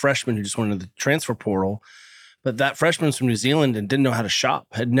about a freshman who just went into the transfer portal. But that freshman was from New Zealand and didn't know how to shop,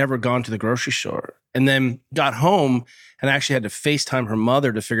 had never gone to the grocery store, and then got home and actually had to FaceTime her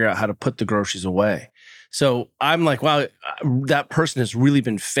mother to figure out how to put the groceries away. So I'm like, wow, that person has really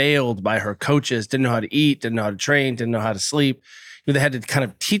been failed by her coaches, didn't know how to eat, didn't know how to train, didn't know how to sleep. They had to kind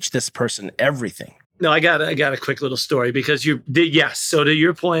of teach this person everything. No, I got a quick little story because you did. Yes. So to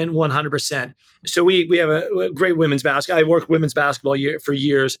your point, 100%. So we have a great women's basketball. I worked women's basketball for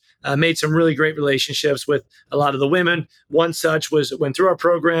years, made some really great relationships with a lot of the women. One such went through our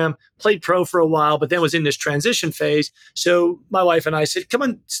program, played pro for a while, but then was in this transition phase. So my wife and I said, come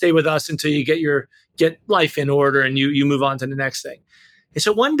on, stay with us until you get life in order and you move on to the next thing. And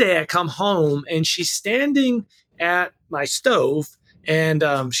so one day I come home and she's standing at my stove and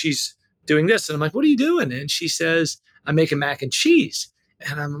she's doing this. And I'm like, what are you doing? And she says, I'm making mac and cheese.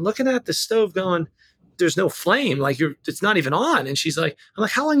 And I'm looking at the stove going, there's no flame. Like it's not even on. And she's like, I'm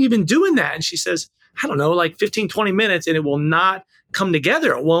like, how long have you been doing that? And she says, I don't know, like 15, 20 minutes and it will not come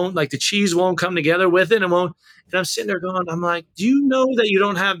together. It won't, like the cheese won't come together with it. And won't. And I'm sitting there going, I'm like, do you know that you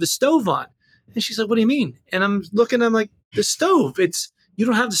don't have the stove on? And she's like, what do you mean? And I'm looking, I'm like, the stove, you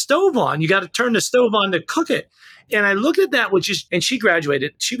don't have the stove on. You got to turn the stove on to cook it. And I looked at that, and she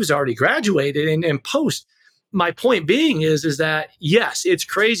graduated. She was already graduated and post. My point being is that, yes, it's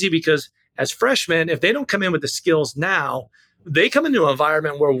crazy because as freshmen, if they don't come in with the skills now, they come into an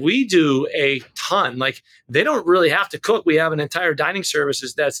environment where we do a ton. Like they don't really have to cook. We have an entire dining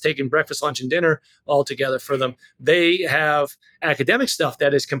services that's taking breakfast, lunch, and dinner all together for them. They have academic stuff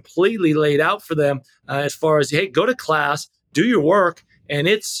that is completely laid out for them as far as, hey, go to class, do your work, and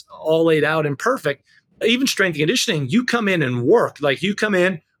it's all laid out and perfect. Even strength and conditioning, you come in and work. Like you come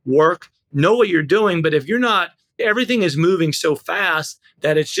in, work, know what you're doing. But if you're not, everything is moving so fast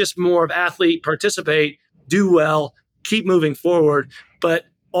that it's just more of athlete, participate, do well, keep moving forward. But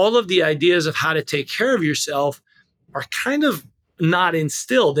all of the ideas of how to take care of yourself are kind of not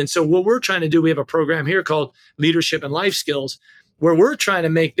instilled. And so what we're trying to do, we have a program here called Leadership and Life Skills, where we're trying to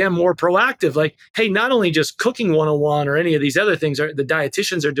make them more proactive. Like, hey, not only just cooking 101 or any of these other things, the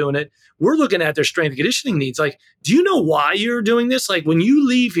dietitians are doing it. We're looking at their strength and conditioning needs. Like, do you know why you're doing this? Like when you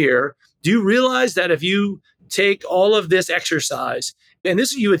leave here, do you realize that if you take all of this exercise, and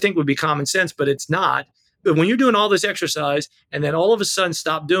this you would think would be common sense, but it's not. But when you're doing all this exercise and then all of a sudden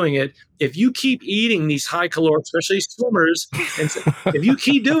stop doing it, if you keep eating these high caloric, especially swimmers, and if you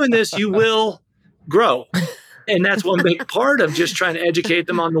keep doing this, you will grow. And that's one big part of just trying to educate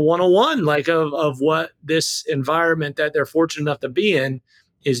them on the 101, like of what this environment that they're fortunate enough to be in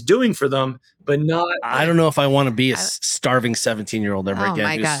is doing for them, but not. I don't know if I want to be a starving 17-year-old ever Oh, again.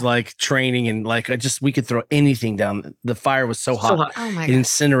 my Just God. like training and like we could throw anything down. The fire was so hot. So hot. Oh my It God.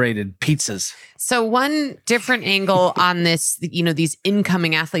 incinerated pizzas. So one different angle on this, these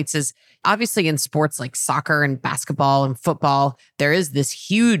incoming athletes is obviously in sports like soccer and basketball and football, there is this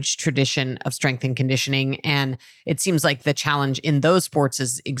huge tradition of strength and conditioning. And it seems like the challenge in those sports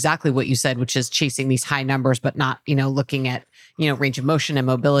is exactly what you said, which is chasing these high numbers, but not, looking at, range of motion and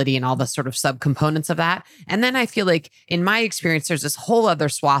mobility and all the sort of subcomponents of that. And then I feel like in my experience, there's this whole other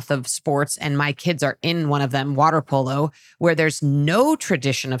swath of sports, and my kids are in one of them, water polo, where there's no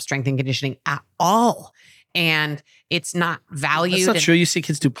tradition of strength and conditioning at all. and it's not valued. That's not true. You see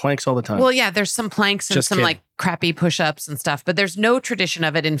kids do planks all the time. Well, yeah, there's some planks and Just some kidding. like crappy push-ups and stuff, but there's no tradition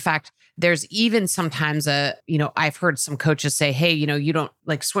of it. In fact, there's even sometimes I've heard some coaches say, hey, you don't,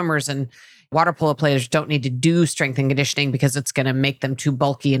 like, swimmers and water polo players don't need to do strength and conditioning because it's going to make them too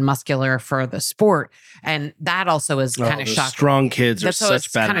bulky and muscular for the sport. And that also is kind of those shocking. strong kids are That's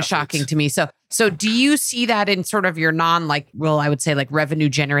such bad kind of athletes. shocking to me. So do you see that in sort of your I would say like revenue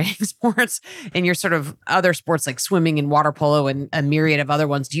generating sports, in your sort of other sports like swimming and water polo and a myriad of other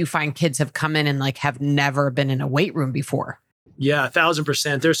ones? Do you find kids have come in and like have never been in a weight room before? Yeah,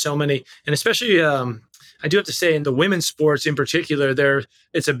 1,000%. There's so many. And especially, I do have to say in the women's sports in particular,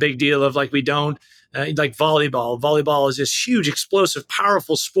 it's a big deal of like, we don't like volleyball. Volleyball is this huge, explosive,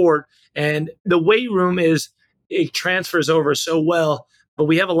 powerful sport. And the weight room it transfers over so well. But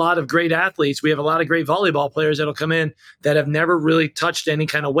we have a lot of great athletes. We have a lot of great volleyball players that'll come in that have never really touched any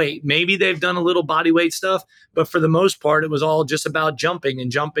kind of weight. Maybe they've done a little body weight stuff, but for the most part, it was all just about jumping,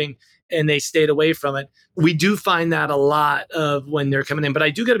 and they stayed away from it. We do find that a lot of when they're coming in. But I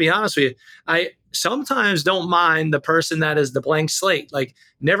do got to be honest with you. I sometimes don't mind the person that is the blank slate, like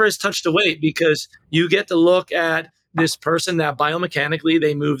never has touched a weight, because you get to look at this person that biomechanically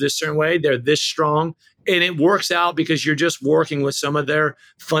they move this certain way. They're this strong. And it works out because you're just working with some of their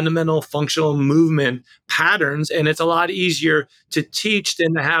fundamental functional movement patterns. And it's a lot easier to teach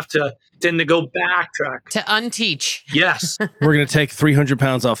than to go backtrack. To unteach. Yes. We're going to take 300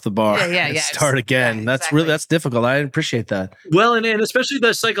 pounds off the bar and Yeah. start again. Yeah, That's exactly. that's difficult. I appreciate that. Well, and especially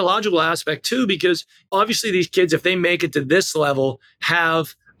the psychological aspect too, because obviously these kids, if they make it to this level,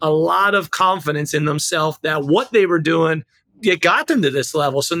 have a lot of confidence in themselves that what they were doing, it got them to this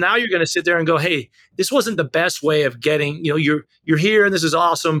level. So now you're going to sit there and go, hey, this wasn't the best way of getting, you're here and this is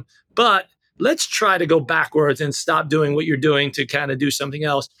awesome, but let's try to go backwards and stop doing what you're doing to kind of do something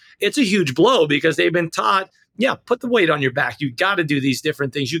else. It's a huge blow because they've been taught, put the weight on your back. You got to do these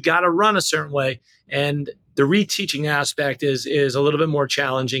different things. You got to run a certain way. And the reteaching aspect is a little bit more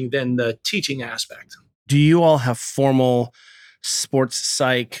challenging than the teaching aspect. Do you all have formal sports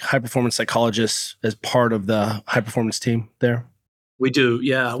psych, high performance psychologists as part of the high performance team there? We do,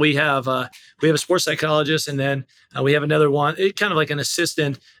 yeah. We have a sports psychologist, and then we have another one, kind of like an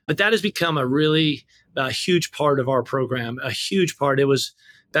assistant. But that has become a really huge part of our program. A huge part. It was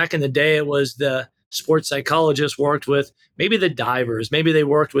back in the day. It was the sports psychologist worked with maybe the divers. Maybe they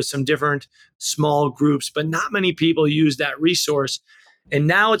worked with some different small groups, but not many people use that resource. And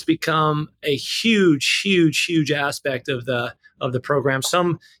now it's become a huge, huge, huge aspect of the program.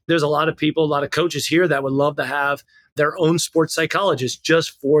 There's a lot of people, a lot of coaches here that would love to have their own sports psychologist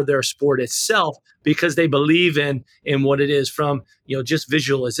just for their sport itself, because they believe in what it is, from just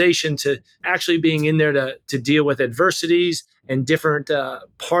visualization to actually being in there to deal with adversities and different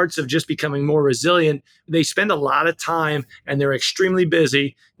parts of just becoming more resilient. They spend a lot of time and they're extremely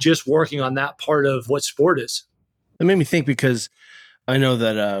busy just working on that part of what sport is. It made me think, because I know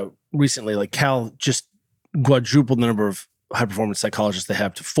that recently, like, Cal just quadrupled the number of high performance psychologists they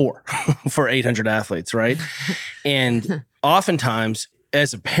have to 4 for 800 athletes, right? And oftentimes,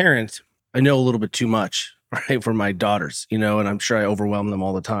 as a parent, I know a little bit too much, right, for my daughters, and I'm sure I overwhelm them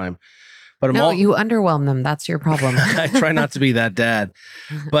all the time. But You underwhelm them. That's your problem. I try not to be that dad.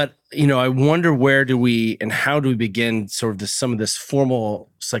 But, I wonder, where do we and how do we begin sort of some of this formal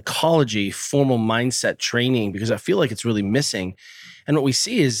psychology, formal mindset training? Because I feel like it's really missing. And what we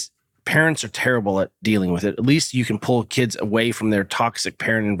see is parents are terrible at dealing with it. At least you can pull kids away from their toxic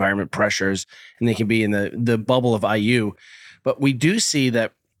parent environment pressures, and they can be in the bubble of IU. But we do see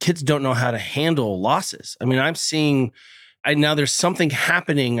that kids don't know how to handle losses. I mean, now there's something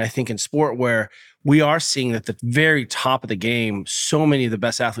happening, I think, in sport where we are seeing at the very top of the game, so many of the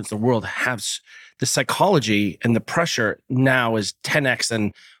best athletes in the world have the psychology, and the pressure now is 10x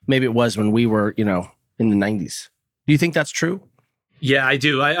than maybe it was when we were, in the 90s. Do you think that's true? Yeah, I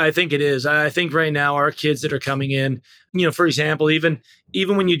do. I think it is. I think right now our kids that are coming in, for example, even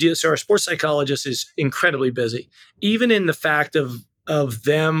when you do, so our sports psychologist is incredibly busy, even in the fact of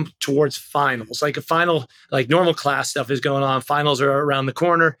them towards finals, like a final, like normal class stuff is going on. Finals are around the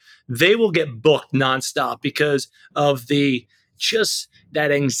corner. They will get booked nonstop because of just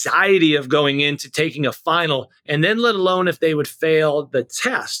that anxiety of going into taking a final, and then let alone if they would fail the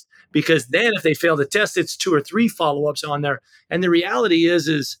test. Because then if they fail the test, it's 2 or 3 follow-ups on there. And the reality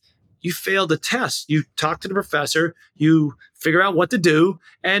is you failed the test. You talk to the professor, you figure out what to do,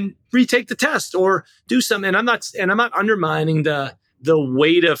 and retake the test or do something. And I'm not undermining the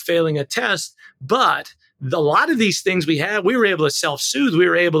weight of failing a test, but a lot of these things we were able to self-soothe. We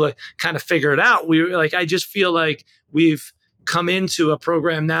were able to kind of figure it out. I just feel like we've come into a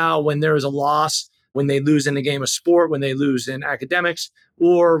program now when there is a loss when they lose in a game of sport, when they lose in academics,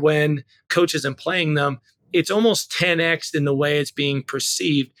 or when coach isn't playing them, it's almost 10x in the way it's being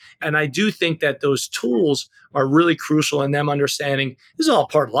perceived. And I do think that those tools are really crucial in them understanding this is all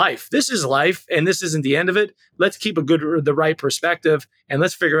part of life. This is life, and this isn't the end of it. Let's keep the right perspective, and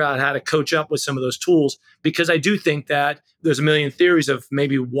let's figure out how to coach up with some of those tools. Because I do think that there's a million theories of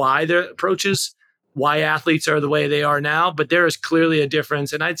maybe why their approaches, why athletes are the way they are now, but there is clearly a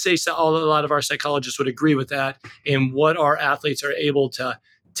difference. And I'd say a lot of our psychologists would agree with that in what our athletes are able to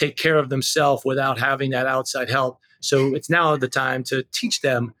take care of themselves without having that outside help. So it's now the time to teach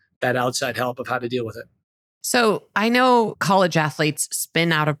them that outside help of how to deal with it. So I know college athletes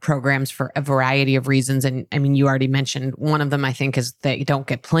spin out of programs for a variety of reasons. And I mean, you already mentioned one of them, I think, is that you don't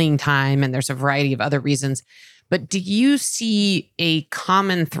get playing time, and there's a variety of other reasons. But do you see a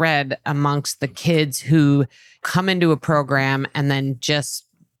common thread amongst the kids who come into a program and then just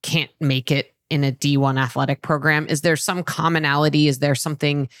can't make it in a D1 athletic program? Is there some commonality? Is there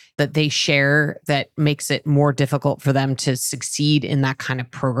something that they share that makes it more difficult for them to succeed in that kind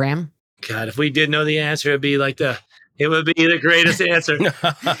of program? God, if we did know the answer, it would be the greatest answer.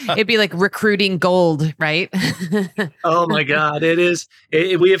 It'd be like recruiting gold, right? Oh my God, it is.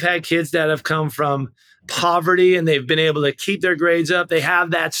 We have had kids that have come from poverty and they've been able to keep their grades up. They have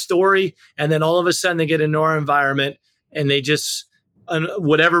that story, and then all of a sudden they get into our environment and they just,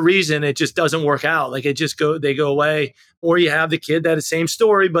 whatever reason, it just doesn't work out. Like they go away. Or you have the kid that is same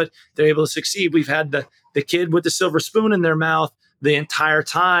story, but they're able to succeed. We've had the kid with the silver spoon in their mouth the entire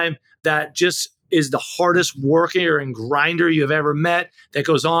time that just is the hardest worker and grinder you have ever met, that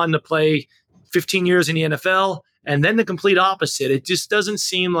goes on to play 15 years in the NFL. And then the complete opposite. It just doesn't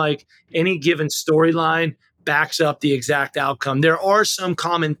seem like any given storyline backs up the exact outcome. There are some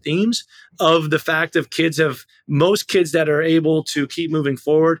common themes of the fact of most kids that are able to keep moving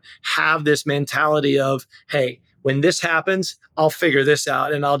forward have this mentality of, hey, when this happens, I'll figure this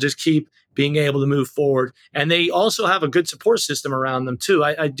out and I'll just keep being able to move forward. And they also have a good support system around them too.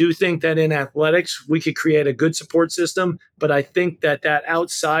 I do think that in athletics, we could create a good support system, but I think that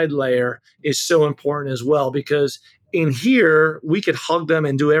outside layer is so important as well, because in here, we could hug them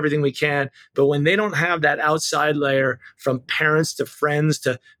and do everything we can. But when they don't have that outside layer, from parents to friends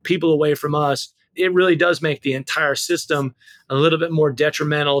to people away from us, it really does make the entire system a little bit more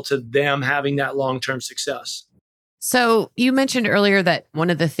detrimental to them having that long-term success. So you mentioned earlier that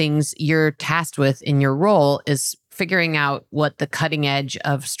one of the things you're tasked with in your role is figuring out what the cutting edge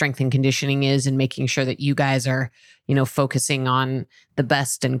of strength and conditioning is, and making sure that you guys are, focusing on the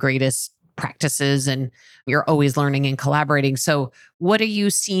best and greatest practices, and you're always learning and collaborating. So what are you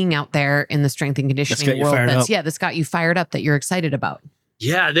seeing out there in the strength and conditioning world that's got you fired up, that you're excited about?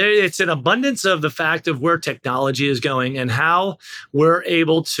 Yeah, it's an abundance of the fact of where technology is going and how we're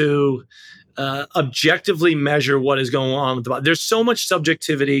able to objectively measure what is going on with the body. There's so much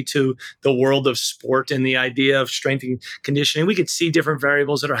subjectivity to the world of sport and the idea of strength and conditioning. We could see different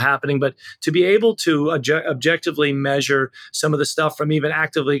variables that are happening, but to be able to objectively measure some of the stuff, from even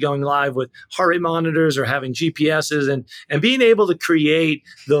actively going live with heart rate monitors or having GPSs, and being able to create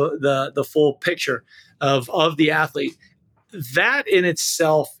the full picture of the athlete, that in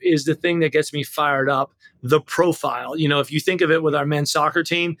itself is the thing that gets me fired up. The profile, if you think of it with our men's soccer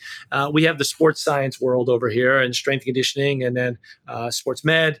team, we have the sports science world over here, and strength and conditioning, and then sports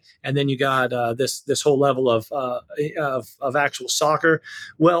med, and then you got this whole level of actual soccer.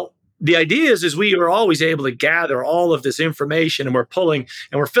 Well, the idea is we are always able to gather all of this information, and we're pulling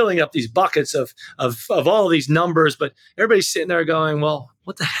and we're filling up these buckets of all of these numbers, but everybody's sitting there going, well,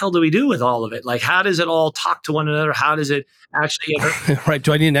 what the hell do we do with all of it? Like, how does it all talk to one another? How does it actually right?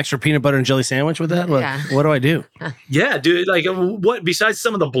 Do I need an extra peanut butter and jelly sandwich with that? What do I do? Yeah, dude. Like, what? Besides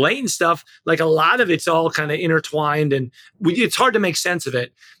some of the blatant stuff, like a lot of it's all kind of intertwined, and it's hard to make sense of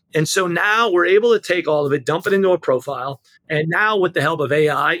it. And so now we're able to take all of it, dump it into a profile, and now with the help of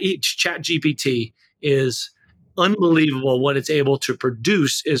AI, Chat GPT is unbelievable what it's able to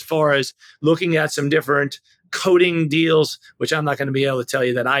produce as far as looking at some different coding deals, which I'm not going to be able to tell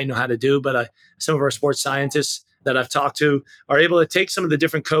you that I know how to do, but some of our sports scientists that I've talked to are able to take some of the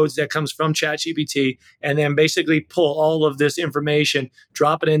different codes that comes from ChatGPT and then basically pull all of this information,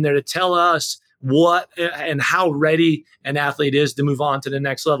 drop it in there to tell us what and how ready an athlete is to move on to the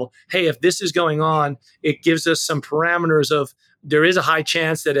next level. Hey, if this is going on, it gives us some parameters of, there is a high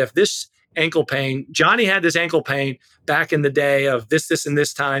chance that if this ankle pain, Johnny had this ankle pain back in the day of this, and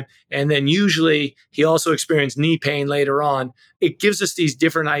this time. And then usually he also experienced knee pain later on. It gives us these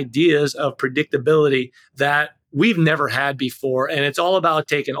different ideas of predictability that we've never had before. And it's all about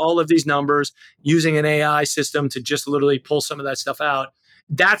taking all of these numbers, using an AI system to just literally pull some of that stuff out.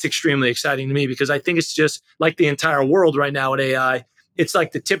 That's extremely exciting to me because I think it's just like the entire world right now with AI. It's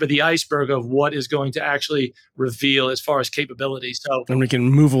like the tip of the iceberg of what is going to actually reveal as far as capability. So, And we can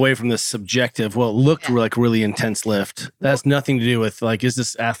move away from this subjective, well, it looked Yeah. like really intense lift. That has nothing to do with like, is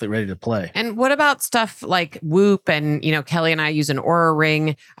this athlete ready to play? And what about stuff like Whoop and, Kelly and I use an Aura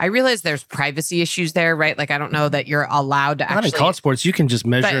Ring. I realize there's privacy issues there, right? Like, I don't know that you're allowed to Not in actually. college sports, you can just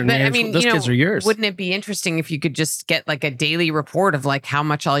measure and But I manage. mean, Those kids are yours. wouldn't it be interesting if you could just get like a daily report of like how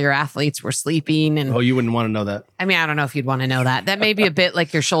much all your athletes were sleeping? And Oh, you wouldn't want to know that. I mean, I don't know if you'd want to know that. That may be a bit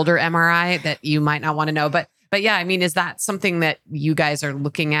like your shoulder MRI that you might not want to know. But yeah, I mean, is that something that you guys are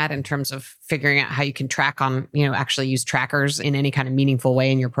looking at in terms of figuring out how you can track on, actually use trackers in any kind of meaningful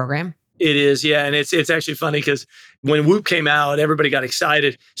way in your program? it is, yeah, and it's actually funny because when Whoop came out, everybody got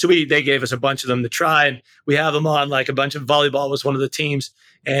excited. So they gave us a bunch of them to try, and we have them on like a bunch of volleyball was one of the teams,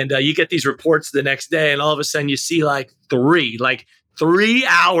 and you get these reports the next day, and all of a sudden you see like 3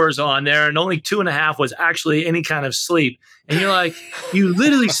 hours on there, and only 2.5 was actually any kind of sleep, and you're like, you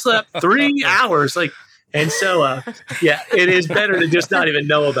literally slept 3 hours, like, and so yeah, it is better to just not even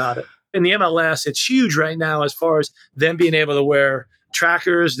know about it. In the MLS, it's huge right now as far as them being able to wear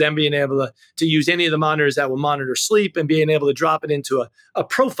trackers, them being able to use any of the monitors that will monitor sleep and being able to drop it into a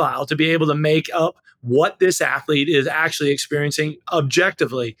profile to be able to make up what this athlete is actually experiencing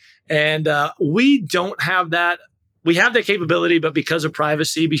objectively. And we don't have that. We have that capability, but because of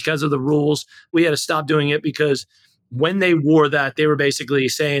privacy, because of the rules, we had to stop doing it because when they wore that, they were basically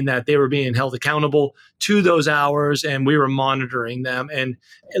saying that they were being held accountable to those hours and we were monitoring them. And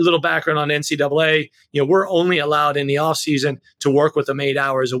a little background on NCAA, we're only allowed in the off season to work with them 8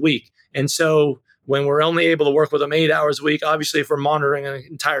 hours a week. And so when we're only able to work with them 8 hours a week, obviously if we're monitoring an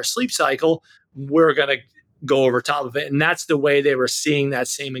entire sleep cycle, we're going to go over top of it. And that's the way they were seeing that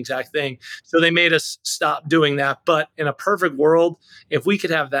same exact thing. So they made us stop doing that. But in a perfect world, if we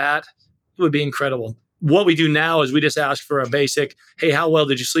could have that, it would be incredible. What we do now is we just ask for a basic, hey, how well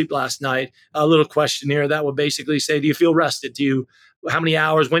did you sleep last night? A little questionnaire that would basically say, do you feel rested? How many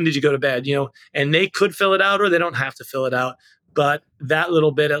hours? When did you go to bed? And they could fill it out or they don't have to fill it out. But that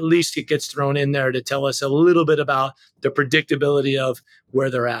little bit, at least it gets thrown in there to tell us a little bit about the predictability of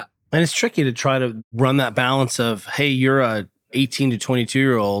where they're at. And it's tricky to try to run that balance of, hey, you're a 18 to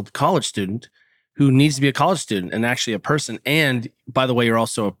 22-year-old college student who needs to be a college student and actually a person. And by the way, you're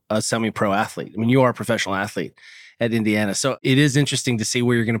also a semi-pro athlete. I mean, you are a professional athlete at Indiana. So it is interesting to see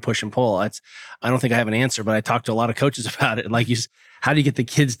where you're going to push and pull. I don't think I have an answer, but I talked to a lot of coaches about it. Like, how do you get the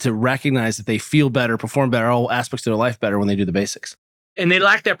kids to recognize that they feel better, perform better, all aspects of their life better when they do the basics? And they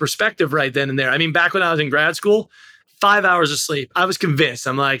lack that perspective right then and there. I mean, back when I was in grad school, 5 hours of sleep. I was convinced.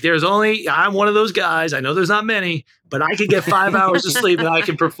 I'm like, I'm one of those guys. I know there's not many, but I could get 5 hours of sleep and I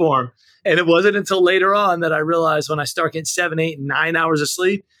can perform. And it wasn't until later on that I realized when I start getting 7, 8, 9 hours of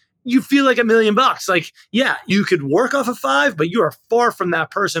sleep, you feel like $1 million. Like, yeah, you could work off of 5, but you are far from that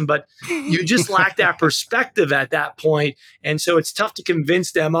person. But you just lack that perspective at that point. And so it's tough to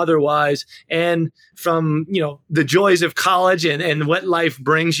convince them otherwise. And from, the joys of college and what life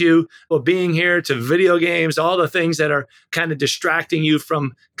brings you, well, being here to video games, all the things that are kind of distracting you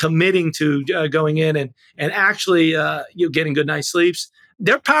from committing to going in and actually getting good night's sleeps.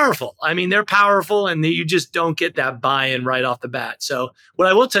 They're powerful. I mean, they're powerful and you just don't get that buy-in right off the bat. So what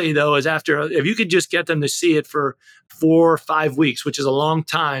I will tell you though, is if you could just get them to see it for 4 or 5 weeks, which is a long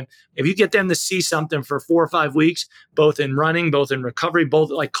time. If you get them to see something for 4 or 5 weeks, both in running, both in recovery,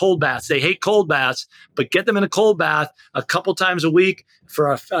 both like cold baths, they hate cold baths, but get them in a cold bath a couple times a week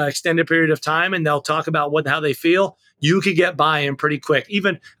for an extended period of time. And they'll talk about how they feel. You could get buy-in pretty quick,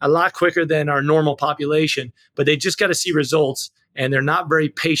 even a lot quicker than our normal population, but they just got to see results. And they're not very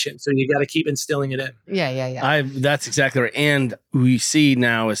patient. So you got to keep instilling it in. Yeah. That's exactly right. And we see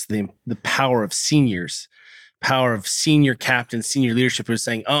now is the power of seniors, power of senior captains, senior leadership who are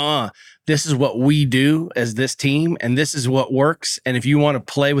saying, this is what we do as this team. And this is what works. And if you want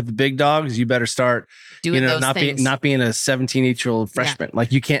to play with the big dogs, you better start doing those not things. not being a 17, 8-year-old freshman. Yeah.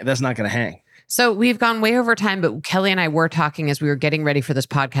 Like you can't, that's not going to hang. So we've gone way over time, but Kelly and I were talking as we were getting ready for this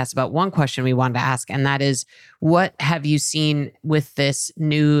podcast about one question we wanted to ask, and that is, what have you seen with this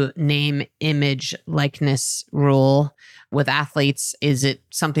new name, image, likeness rule with athletes? Is it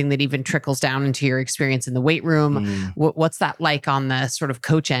something that even trickles down into your experience in the weight room? What's that like on the sort of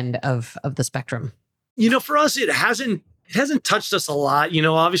coach end of the spectrum? For us, it hasn't touched us a lot.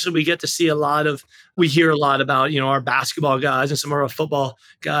 Obviously we get to see we hear a lot about, our basketball guys and some of our football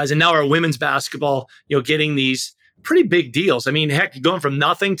guys, and now our women's basketball, getting these pretty big deals. I mean, heck, going from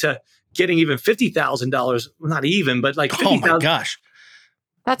nothing to getting even $50,000, well, not even, but like Oh my $50,000. gosh.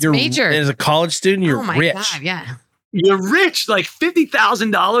 That's major. As a college student, you're oh my rich. God, yeah. You're rich, like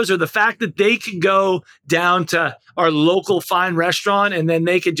 $50,000, or the fact that they could go down to our local fine restaurant and then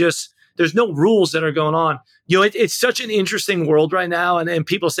they could just, there's no rules that are going on. It's such an interesting world right now. And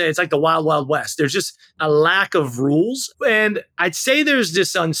people say it's like the wild, wild west. There's just a lack of rules. And I'd say there's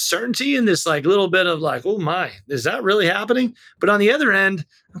this uncertainty and this like little bit of like, oh my, is that really happening? But on the other end,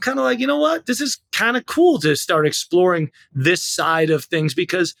 I'm kind of like, you know what? This is kind of cool to start exploring this side of things,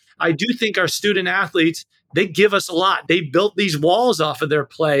 because I do think our student athletes, they give us a lot. They built these walls off of their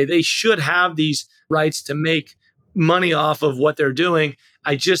play. They should have these rights to make money off of what they're doing.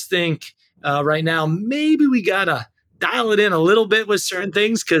 I just think right now, maybe we got to dial it in a little bit with certain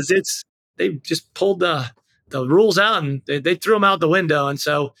things, because they just pulled the rules out and they threw them out the window. And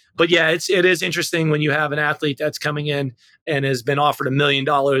so, but yeah, it is interesting when you have an athlete that's coming in and has been offered $1 million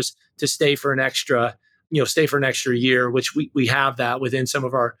to stay for an extra year, which we have that within some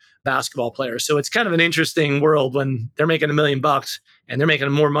of our basketball players. So it's kind of an interesting world when they're making $1 million and they're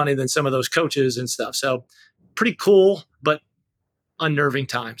making more money than some of those coaches and stuff. So pretty cool, but unnerving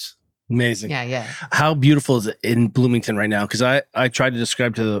times. Amazing. Yeah. How beautiful is it in Bloomington right now? Because I tried to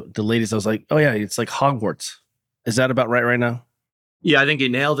describe to the ladies, I was like, oh yeah, it's like Hogwarts. Is that about right now? Yeah, I think you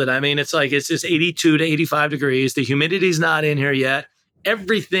nailed it. I mean, it's just 82 to 85 degrees. The humidity's not in here yet.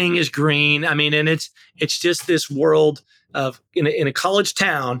 Everything is green. I mean, and it's just this world of in a college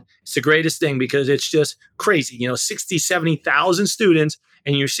town. It's the greatest thing because it's just crazy. 60, 70,000 students,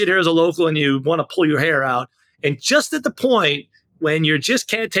 and you sit here as a local and you want to pull your hair out. And just at the point when you just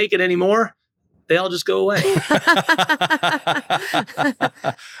can't take it anymore, they all just go away.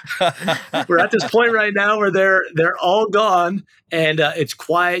 We're at this point right now where they're all gone, and it's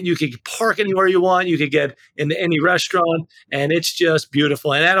quiet. You can park anywhere you want. You could get into any restaurant, and it's just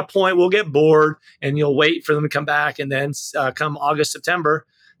beautiful. And at a point, we'll get bored, and you'll wait for them to come back. And then come August, September,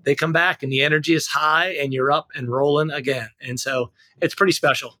 they come back, and the energy is high, and you're up and rolling again. And so it's pretty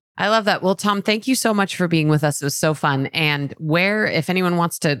special. I love that. Well, Tom, thank you so much for being with us. It was so fun. And if anyone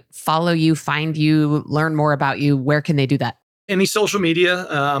wants to follow you, find you, learn more about you, where can they do that? Any social media.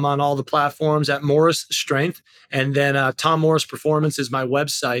 I'm on all the platforms at Morris Strength. And then Tom Morris Performance is my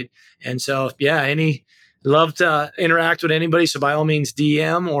website. And so, yeah, love to interact with anybody. So by all means,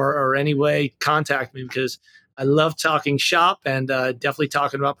 DM or any way, contact me, because I love talking shop and definitely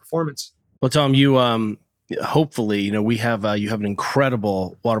talking about performance. Well, Tom, you hopefully, we have you have an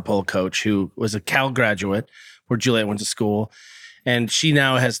incredible water polo coach who was a Cal graduate where Juliet went to school. And she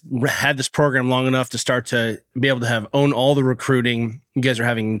now has had this program long enough to start to be able to own all the recruiting. You guys are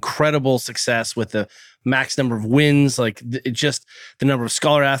having incredible success with the max number of wins, like just the number of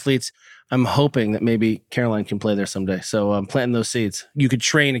scholar athletes. I'm hoping that maybe Caroline can play there someday. So I'm planting those seeds. You could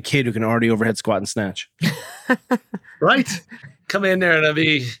train a kid who can already overhead squat and snatch. Right? Come in there and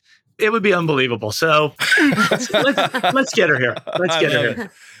it would be unbelievable. So let's get her here. Let's get her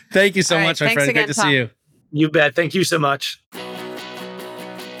here. Thank you so All right, much, my thanks friend. again, Great to Tom. see you. You bet. Thank you so much.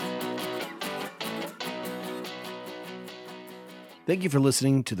 Thank you for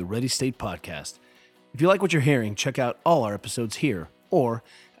listening to the Ready State Podcast. If you like what you're hearing, check out all our episodes here or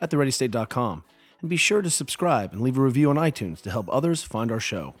at thereadystate.com. And be sure to subscribe and leave a review on iTunes to help others find our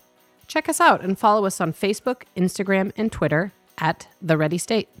show. Check us out and follow us on Facebook, Instagram, and Twitter at The Ready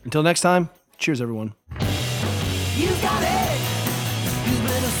State. Until next time, cheers, everyone. You got it. You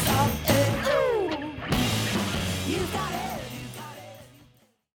better stop